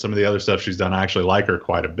Bride and some of the other stuff she's done, I actually like her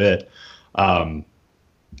quite a bit. I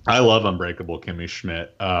love Unbreakable Kimmy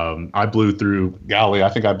Schmidt. I think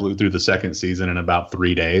I blew through the second season in about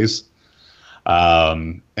 3 days.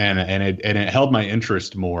 And it held my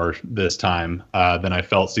interest more this time than I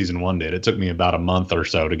felt season 1 did. It took me about a month or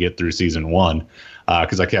so to get through season 1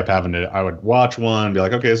 because I kept I would watch one, be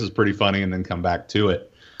like, okay, this is pretty funny, and then come back to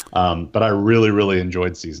it. But I really, really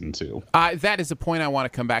enjoyed season 2. That is a point I want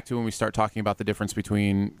to come back to when we start talking about the difference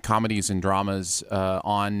between comedies and dramas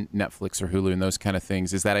on Netflix or Hulu and those kind of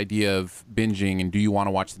things, is that idea of binging and do you want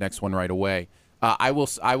to watch the next one right away? I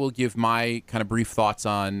will give my kind of brief thoughts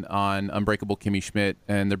on Unbreakable Kimmy Schmidt,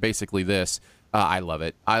 and they're basically this. I love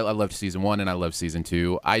it. I loved season 1 and I love season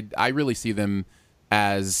 2. I really see them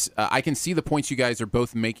as I can see the points you guys are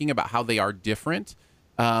both making about how they are different,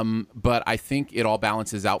 but I think it all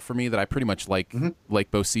balances out for me that I pretty much like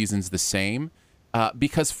both seasons the same.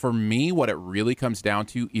 Because for me, what it really comes down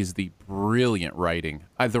to is the brilliant writing.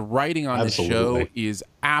 The writing on this show is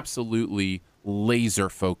absolutely laser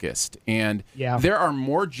focused, and there are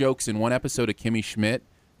more jokes in one episode of Kimmy Schmidt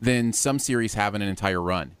than some series have in an entire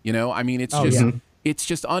run. You know, I mean, it's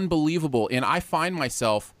just unbelievable. And I find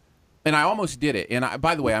myself, and I almost did it. And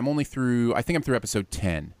by the way, I think I'm through episode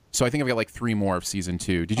 10, so I think I've got like 3 more of season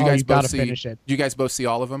 2. Did you guys both see? Did you guys both see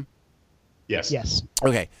all of them? Yes.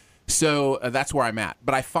 Okay. So that's where I'm at.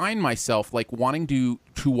 But I find myself like wanting to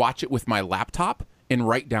watch it with my laptop and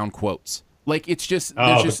write down quotes. Like it's just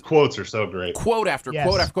the quotes are so great. Quote after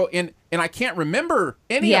quote after quote, and I can't remember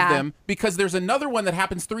any of them because there's another one that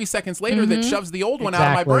happens 3 seconds later that shoves the old one out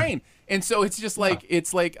of my brain, and so it's just like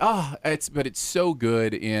but it's so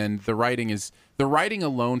good, and the writing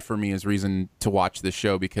alone for me is reason to watch this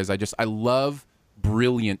show because I love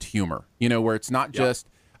brilliant humor, you know, where it's not just.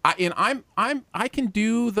 I can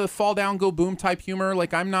do the fall down go boom type humor,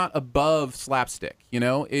 like I'm not above slapstick, you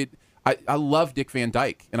know. I love Dick Van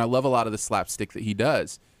Dyke, and I love a lot of the slapstick that he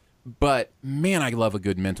does. But, man, I love a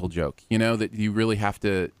good mental joke, you know, that you really have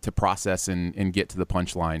to process and get to the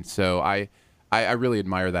punchline. So I really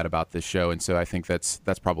admire that about this show, and so I think that's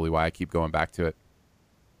probably why I keep going back to it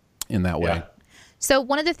in that way. So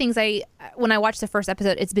one of the things when I watched the first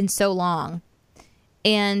episode, it's been so long.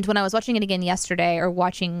 And when I was watching it again yesterday, or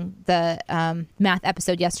watching the math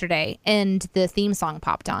episode yesterday, and the theme song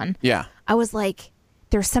popped on, I was like,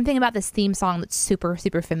 there's something about this theme song that's super,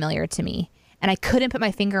 super familiar to me. And I couldn't put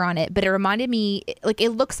my finger on it, but it reminded me, like, it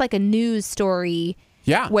looks like a news story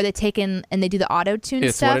where they take in and they do the auto-tune stuff.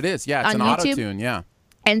 It's what it is. Yeah, it's an auto-tune,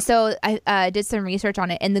 And so I did some research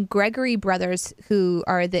on it, and the Gregory brothers, who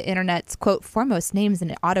are the internet's, quote, foremost names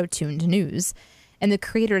in auto-tuned news, and the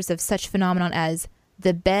creators of such phenomenon as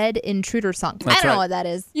the Bed Intruder song. That's I don't know right. what that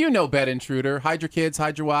is. You know Bed Intruder. Hide your kids,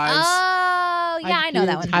 hide your wives. Oh, yeah, I know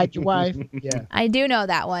that one. Hide your wife. Yeah. I do know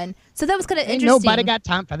that one. So that was kind of Ain't interesting. nobody got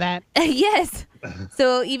time for that. Yes.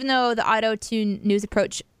 So even though the auto-tune news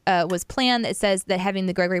approach was planned, it says that having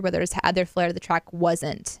the Gregory brothers add their flair to the track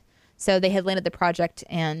wasn't. So they had landed the project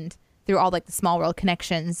and through all like the Small World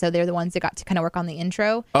connections. So they're the ones that got to kind of work on the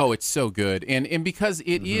intro. Oh, it's so good. And because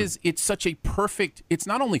it is, it's such a perfect, it's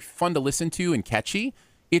not only fun to listen to and catchy,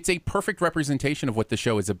 it's a perfect representation of what the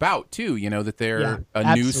show is about too, you know, that they're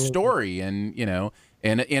news story and, you know,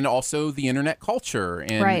 and also the internet culture.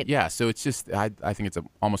 And right. yeah, so it's just, I think it's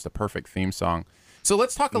almost a perfect theme song. So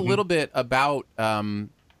let's talk a little bit about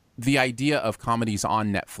the idea of comedies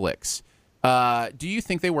on Netflix. Do you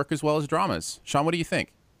think they work as well as dramas? Sean, what do you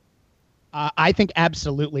think? I think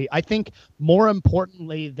absolutely. I think more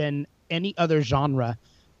importantly than any other genre,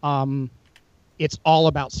 it's all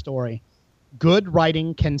about story. Good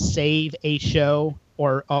writing can save a show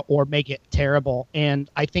or make it terrible. And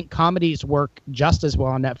I think comedies work just as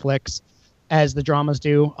well on Netflix as the dramas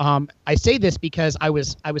do. I say this because I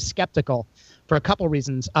was skeptical for a couple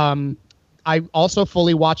reasons. I also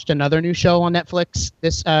fully watched another new show on Netflix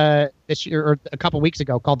this year or a couple weeks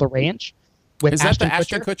ago called The Ranch. With Is that the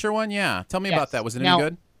Ashton Kutcher one? Yeah. Tell me about that. Was it any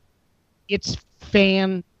good? It's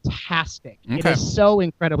fantastic. Okay. It is so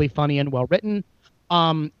incredibly funny and well written.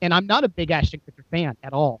 And I'm not a big Ashton Kutcher fan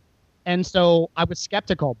at all. And so I was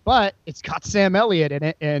skeptical, but it's got Sam Elliott in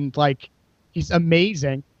it, and like he's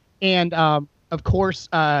amazing. And of course,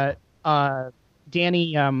 Danny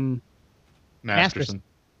Masterson.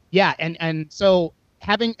 Yeah, and so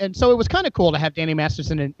it was kind of cool to have Danny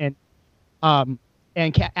Masterson and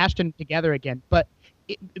Ashton together again. But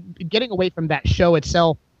getting away from that show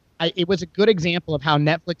itself, it was a good example of how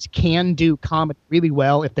Netflix can do comedy really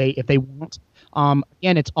well if they want.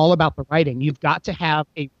 Again, it's all about the writing. You've got to have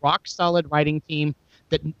a rock solid writing team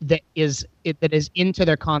that is into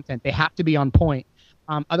their content. They have to be on point.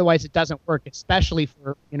 Otherwise, it doesn't work, especially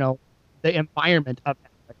for the environment of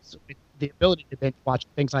Netflix, the ability to binge watch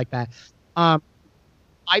things like that. I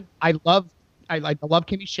love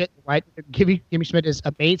Kimmy Schmidt. Right, Kimmy Schmidt is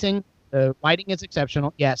amazing. The writing is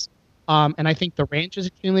exceptional. Yes, and I think The Ranch is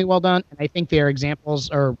extremely well done. And I think their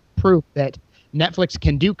examples are proof that Netflix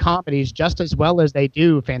can do comedies just as well as they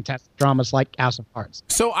do fantastic dramas like House of Cards.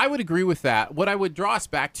 So I would agree with that. What I would draw us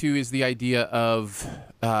back to is the idea of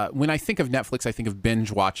when I think of Netflix, I think of binge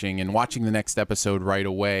watching and watching the next episode right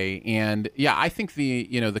away. And yeah, I think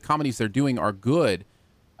the comedies they're doing are good.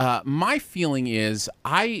 My feeling is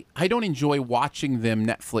I don't enjoy watching them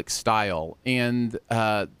Netflix style, and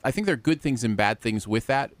I think there are good things and bad things with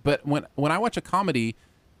that. But when I watch a comedy,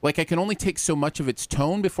 like I can only take so much of its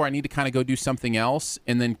tone before I need to kind of go do something else,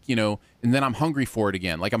 and then I'm hungry for it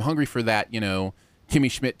again. Like I'm hungry for that Kimmy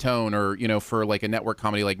Schmidt tone, or for like a network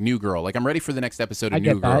comedy like New Girl. Like I'm ready for the next episode of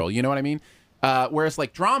New Girl. You know what I mean? Whereas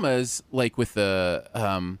like dramas, like with the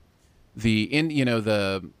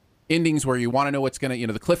endings where you want to know what's gonna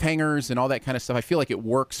the cliffhangers and all that kind of stuff, I feel like it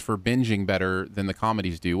works for binging better than the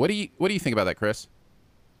comedies do. What do you think about that, Chris?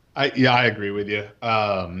 I agree with you.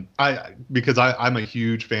 Because I'm a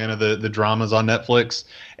huge fan of the dramas on Netflix,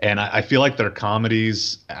 and I feel like their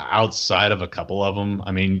comedies outside of a couple of them.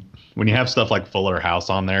 I mean, when you have stuff like Fuller House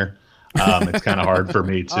on there, it's kind of hard for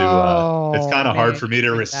me to. It's kind of hard for me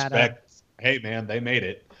to respect. Hey, man, they made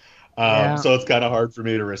it. So it's kind of hard for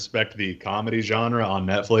me to respect the comedy genre on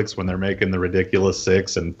Netflix when they're making the Ridiculous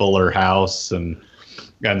Six and Fuller House and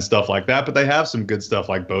stuff like that. But they have some good stuff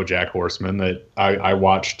like BoJack Horseman that I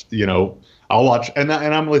watched. I'll watch, and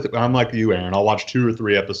I'm like you, Aaron. I'll watch 2 or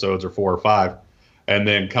 3 episodes or 4 or 5, and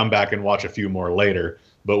then come back and watch a few more later.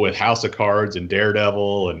 But with House of Cards and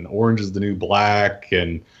Daredevil and Orange is the New Black,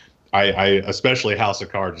 and I especially House of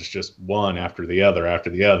Cards is just one after the other,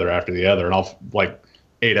 and I'll like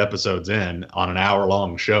 8 episodes in on an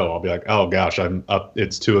hour-long show, I'll be like, oh gosh, I'm up.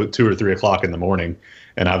 It's 2 or 3 o'clock in the morning,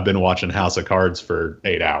 and I've been watching House of Cards for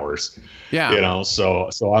 8 hours. Yeah,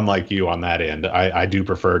 so I'm like you on that end. I do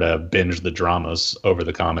prefer to binge the dramas over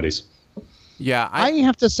the comedies. Yeah, I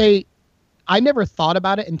have to say, I never thought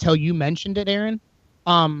about it until you mentioned it, Aaron.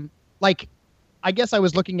 I guess I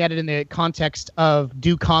was looking at it in the context of,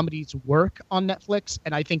 do comedies work on Netflix?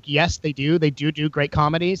 And I think, yes, they do. They do great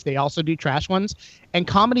comedies. They also do trash ones. And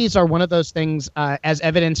comedies are one of those things, as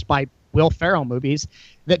evidenced by Will Ferrell movies,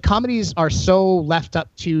 that comedies are so left up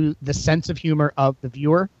to the sense of humor of the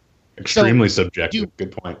viewer. Extremely subjective.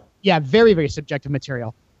 Good point. Yeah, very, very subjective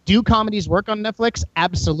material. Do comedies work on Netflix?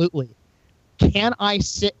 Absolutely. Can I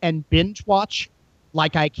sit and binge watch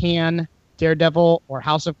like I can Daredevil or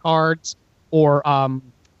House of Cards or some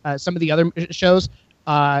of the other shows?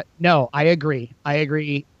 No, I agree. I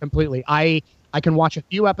agree completely. I can watch a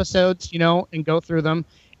few episodes, and go through them,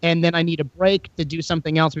 and then I need a break to do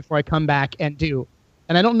something else before I come back and do.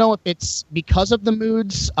 And I don't know if it's because of the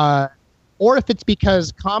moods or if it's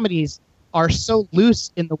because comedies are so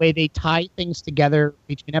loose in the way they tie things together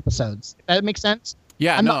between episodes. If that makes sense?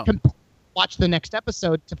 Yeah, I'm not watch the next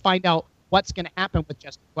episode to find out what's going to happen with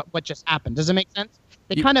just what just happened. Does it make sense?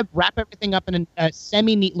 They kind of wrap everything up in a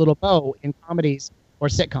semi-neat little bow in comedies or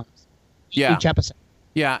sitcoms. Each episode.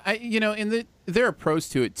 Yeah, there are pros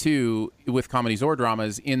to it too with comedies or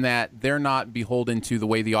dramas in that they're not beholden to the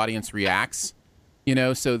way the audience reacts.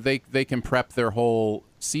 So they can prep their whole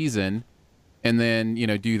season and then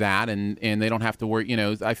do that, and they don't have to worry.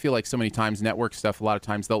 I feel like so many times network stuff, a lot of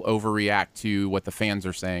times they'll overreact to what the fans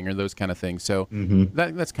are saying or those kind of things. So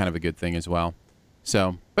that's kind of a good thing as well.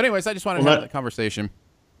 So, but anyways, I just wanted to have that conversation.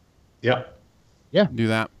 Yeah. Do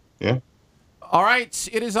that. Yeah. All right,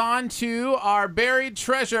 it is on to our buried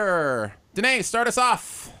treasure. Danae, start us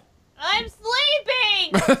off. I'm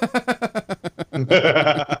sleeping.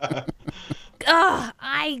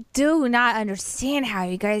 I do not understand how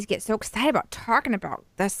you guys get so excited about talking about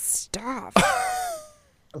this stuff.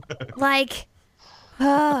 I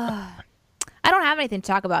don't have anything to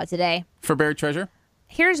talk about today. For buried treasure?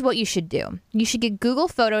 Here's what you should do. You should get Google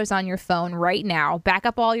Photos on your phone right now, back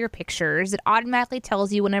up all your pictures. It automatically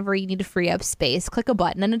tells you whenever you need to free up space. Click a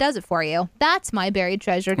button and it does it for you. That's my buried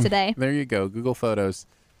treasure today. There you go, Google Photos.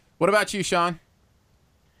 What about you, Sean?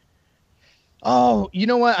 Oh, you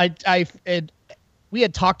know what? We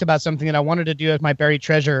had talked about something that I wanted to do as my buried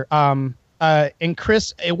treasure. And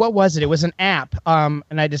Chris, what was it? It was an app. And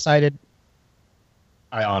I decided.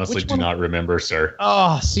 I honestly do not remember, sir.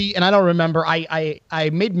 Oh, see, and I don't remember. I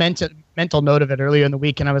made mental note of it earlier in the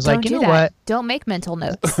week, and I was like, you know what? Don't make mental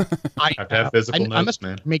notes. I have to have physical notes, I must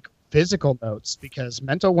man. make physical notes because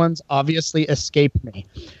mental ones obviously escape me.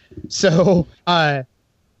 So, that's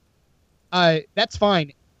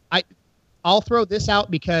fine. I'll throw this out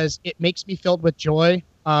because it makes me filled with joy.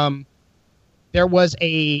 There was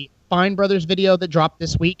a Fine Brothers video that dropped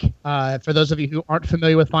this week. For those of you who aren't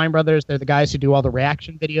familiar with Fine Brothers, they're the guys who do all the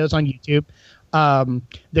reaction videos on YouTube.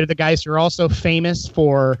 They're the guys who are also famous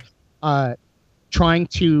for trying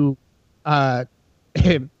to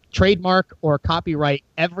trademark or copyright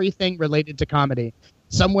everything related to comedy.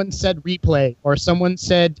 Someone said replay, or someone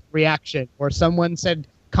said reaction, or someone said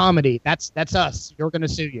comedy. That's us. You're going to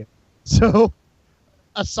sue you. So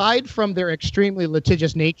aside from their extremely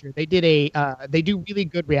litigious nature, they do really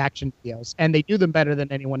good reaction videos, and they do them better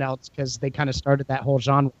than anyone else because they kind of started that whole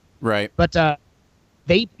genre. Right. But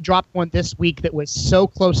they dropped one this week that was so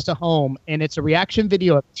close to home, and it's a reaction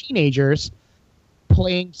video of teenagers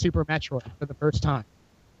playing Super Metroid for the first time.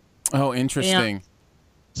 Oh, interesting. And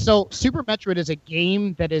so Super Metroid is a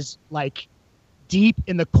game that is like deep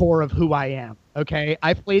in the core of who I am. Okay,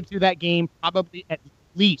 I played through that game probably at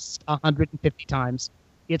least 150 times.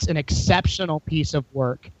 It's an exceptional piece of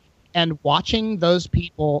work, and watching those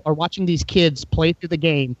people or watching these kids play through the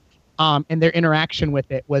game and their interaction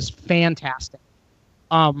with it was fantastic.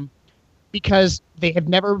 Because they have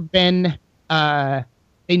never been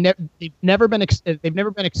they've never been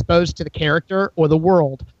exposed to the character or the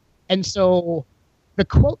world, and so the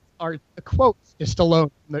quotes just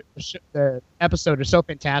alone the episode are so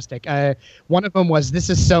fantastic. One of them was, "This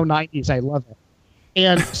is so 90s, I love it."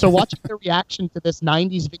 And so watching their reaction to this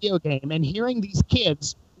 90s video game and hearing these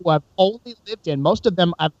kids who have only lived in, most of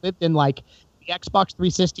them have lived in like the Xbox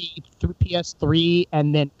 360 through PS3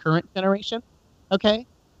 and then current generation. Okay.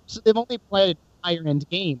 So they've only played higher end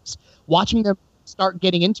games. Watching them start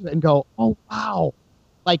getting into it and go, oh, wow.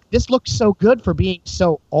 Like this looks so good for being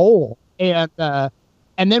so old. And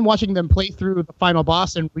then watching them play through the final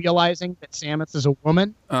boss and realizing that Samus is a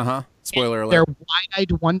woman. Spoiler alert. Their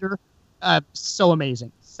wide-eyed wonder. So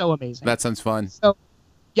amazing. That sounds fun. So,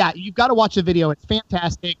 yeah, you've got to watch the video. It's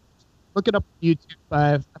fantastic. Look it up on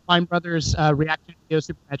YouTube. Fine Brothers reaction video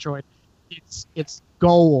Super Metroid. It's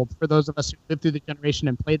gold for those of us who lived through the generation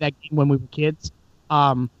and played that game when we were kids.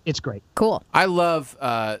 It's great. Cool. I love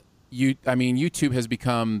YouTube has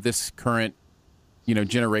become this current,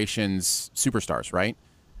 generation's superstars, right?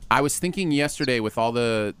 I was thinking yesterday with all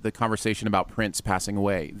the conversation about Prince passing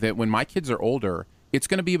away that when my kids are older, it's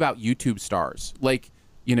going to be about YouTube stars, like,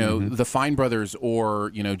 the Fine Brothers or,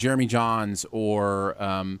 Jeremy Johns or,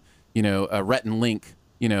 Rhett and Link,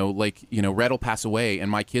 Red will pass away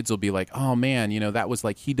and my kids will be like, oh man, that was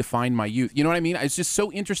like, he defined my youth. You know what I mean? It's just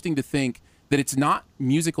so interesting to think that it's not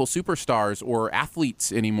musical superstars or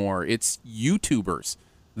athletes anymore. It's YouTubers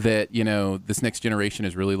that, this next generation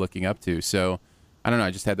is really looking up to. So I don't know.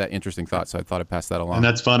 I just had that interesting thought, so I thought I'd pass that along. And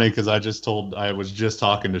that's funny because I was just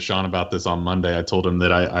talking to Sean about this on Monday. I told him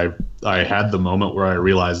that I had the moment where I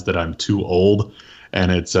realized that I'm too old,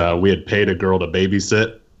 and it's we had paid a girl to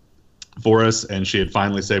babysit for us, and she had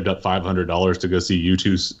finally saved up $500 to go see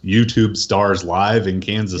YouTube stars live in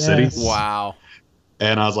Kansas City. Wow.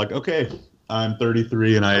 And I was like, okay, I'm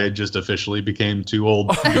 33 and I just officially became too old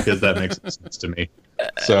because that makes sense to me.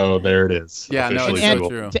 So there it is. Yeah, no, it's so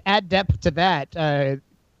true. To add depth to that,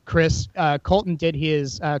 Chris, Colton did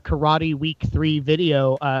his Karate Week 3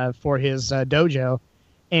 video for his dojo,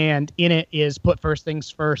 and in it is put first things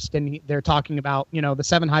first, and they're talking about, the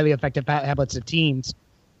 7 highly effective habits of teens,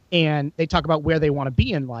 and they talk about where they want to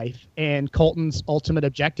be in life. And Colton's ultimate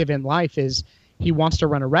objective in life is he wants to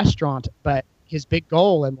run a restaurant, but his big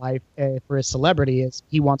goal in life for his celebrity is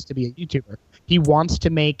he wants to be a YouTuber. He wants to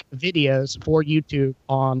make videos for YouTube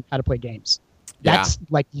on how to play games. That's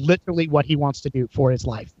like literally what he wants to do for his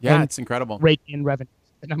life. Yeah, it's incredible. Rake in revenue.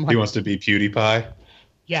 And I'm like, he wants to be PewDiePie.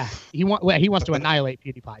 Yeah, he wants to annihilate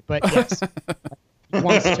PewDiePie, but yes, he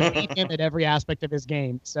wants to beat him at every aspect of his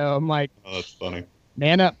game. So I'm like, oh, that's funny.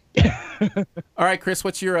 Man up. All right, Chris,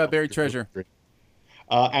 what's your buried treasure?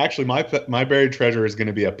 Actually, my buried treasure is going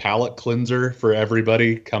to be a palate cleanser for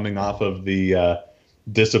everybody coming off of the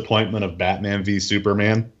disappointment of Batman v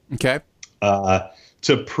Superman. Okay.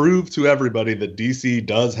 To prove to everybody that DC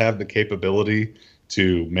does have the capability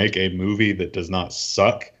to make a movie that does not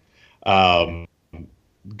suck, go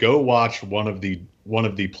watch one of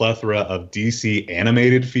the plethora of DC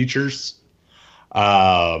animated features.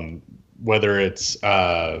 Whether it's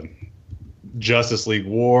Justice League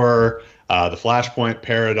War, the Flashpoint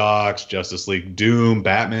Paradox, Justice League Doom,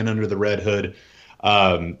 Batman Under the Red Hood.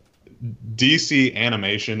 DC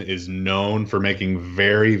animation is known for making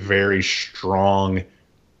very, very strong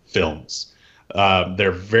films.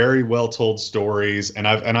 They're very well told stories, and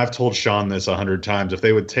I've told Sean this 100 times. If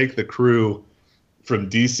they would take the crew from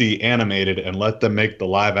DC animated and let them make the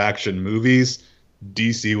live action movies,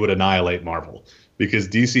 DC would annihilate Marvel. Because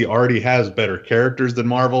DC already has better characters than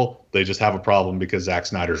Marvel. They just have a problem because Zack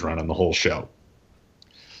Snyder's running the whole show.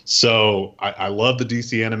 So I love the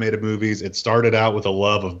DC animated movies. It started out with a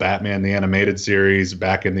love of Batman the Animated Series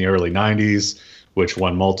back in the early 90s, which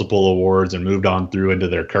won multiple awards and moved on through into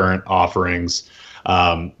their current offerings.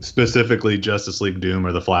 Specifically Justice League Doom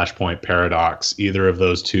or the Flashpoint Paradox, either of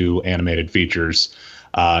those 2 animated features.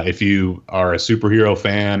 If you are a superhero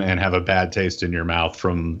fan and have a bad taste in your mouth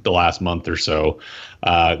from the last month or so,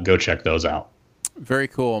 go check those out. Very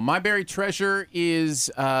cool. My buried treasure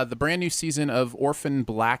is the brand new season of Orphan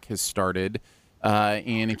Black has started.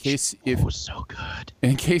 And in case so good.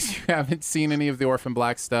 In case you haven't seen any of the Orphan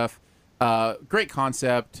Black stuff, great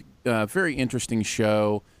concept, very interesting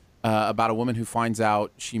show. About a woman who finds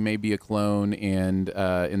out she may be a clone, and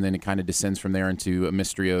then it kind of descends from there into a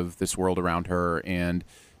mystery of this world around her. And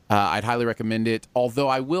I'd highly recommend it. Although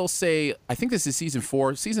I will say, I think this is season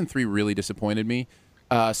 4. Season 3 really disappointed me.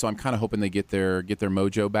 So I'm kind of hoping they get their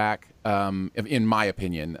mojo back. In my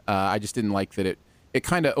opinion, I just didn't like that it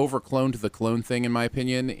kind of overcloned the clone thing, in my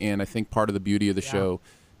opinion. And I think part of the beauty of the show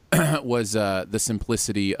was the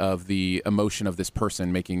simplicity of the emotion of this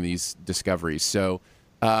person making these discoveries. So.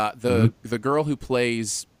 The girl who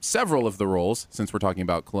plays several of the roles, since we're talking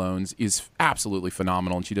about clones, is absolutely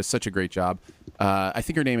phenomenal, and she does such a great job. I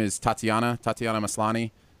think her name is Tatiana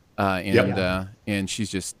Maslany, and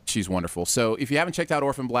she's wonderful. So if you haven't checked out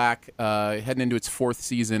Orphan Black, heading into its 4th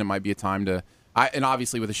season, it might be a time to. And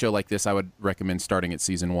obviously with a show like this, I would recommend starting at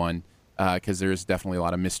season 1 because there's definitely a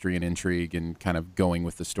lot of mystery and intrigue and kind of going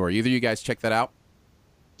with the story. Either you guys check that out?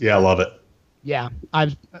 Yeah, I love it. Yeah,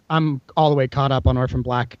 I'm all the way caught up on Orphan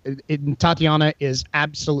Black. Tatiana is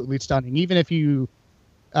absolutely stunning. Even if you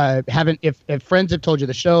haven't, if friends have told you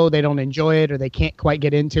the show, they don't enjoy it or they can't quite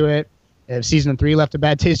get into it. If season 3 left a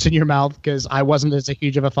bad taste in your mouth, because I wasn't as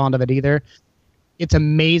huge of a fond of it either. It's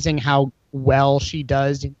amazing how well she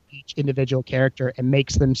does in each individual character and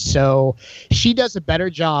makes them so. She does a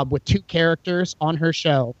better job with 2 characters on her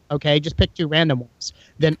show. Okay, just pick 2 random ones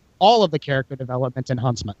than all of the character development in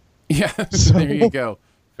Huntsman. Yeah, so, there you go.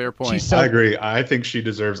 Fair point. I agree. I think she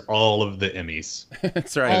deserves all of the Emmys.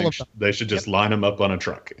 That's right. They should just line them up on a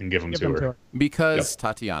truck and give them to her. Because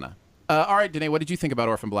Tatiana. All right, Danae, what did you think about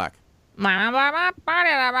Orphan Black? I'll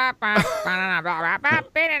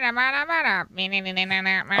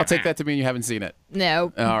take that to mean you haven't seen it.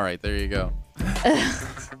 No. All right, there you go.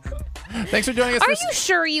 Thanks for joining us. Are you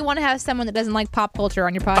sure you want to have someone that doesn't like pop culture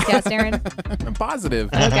on your podcast, Aaron? I'm positive.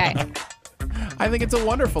 Okay. I think it's a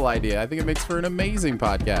wonderful idea. I think it makes for an amazing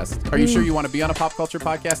podcast. Are you sure you want to be on a pop culture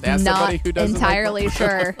podcast? Ask somebody who doesn't. Not entirely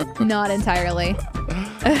sure. Not entirely.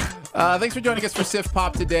 Thanks for joining us for Sif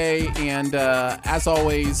Pop today. And as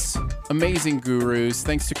always, amazing gurus.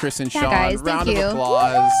 Thanks to Chris and Sean. Guys, Round thank of you.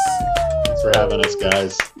 applause. Thanks for having us,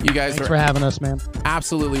 guys. You guys Thanks are for having us, man.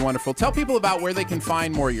 absolutely wonderful. Tell people about where they can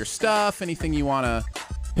find more of your stuff. Anything you want to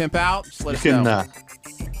pimp out, just let us know.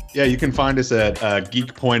 You can find us at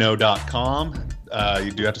geek.0.com.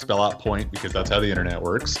 You do have to spell out point because that's how the internet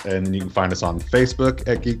works. And you can find us on Facebook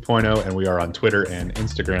at Geek.0, and we are on Twitter and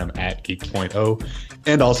Instagram at Geek.0,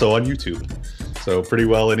 and also on YouTube. So pretty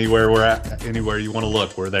well anywhere we're at, anywhere you want to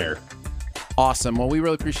look, we're there. Awesome. Well, we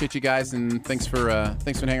really appreciate you guys, and thanks for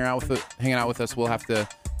hanging out with us. We'll have to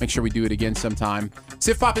make sure we do it again sometime.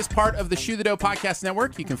 Sif Pop is part of the Shoe the Dough podcast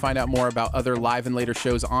network. You can find out more about other live and later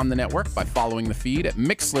shows on the network by following the feed at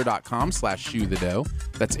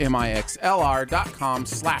mixlr.com/shoethedough. That's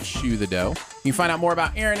mixlr.com/shoethedough. You can find out more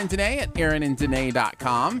about Aaron and Danae at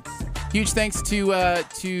aaronanddanae.com. Huge thanks to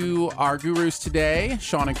our gurus today,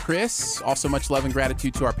 Sean and Chris. Also, much love and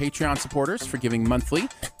gratitude to our Patreon supporters for giving monthly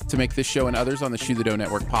to make this show and others on the Shoe the Dough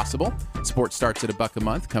network possible. Support starts at $1 a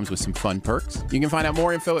month, comes with some fun perks. You can find out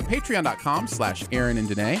more info at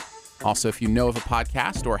patreon.com/aaronanddanae. Also, if you know of a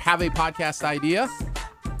podcast or have a podcast idea,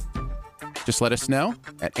 just let us know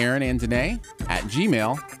at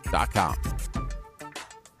aaronanddanae@gmail.com.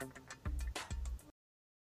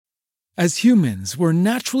 As humans, we're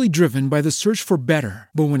naturally driven by the search for better.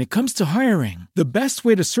 But when it comes to hiring, the best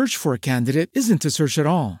way to search for a candidate isn't to search at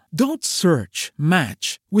all. Don't search,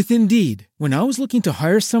 match with Indeed. When I was looking to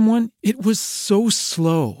hire someone, it was so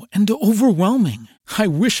slow and overwhelming. I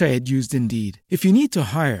wish I had used Indeed. If you need to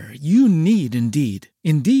hire, you need Indeed.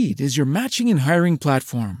 Indeed is your matching and hiring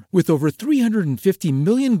platform with over 350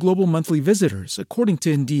 million global monthly visitors, according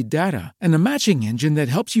to Indeed data, and a matching engine that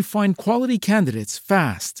helps you find quality candidates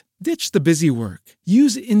fast. Ditch the busy work.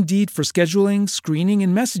 Use Indeed for scheduling, screening,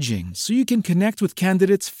 and messaging so you can connect with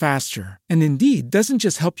candidates faster. And Indeed doesn't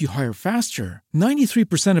just help you hire faster.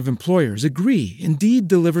 93% of employers agree Indeed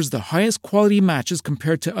delivers the highest quality matches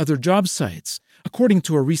compared to other job sites, according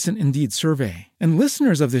to a recent Indeed survey. And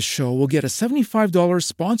listeners of this show will get a $75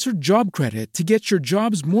 sponsored job credit to get your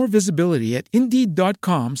jobs more visibility at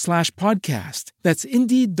Indeed.com/podcast. That's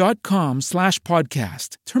Indeed.com/podcast.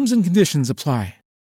 Terms and conditions apply.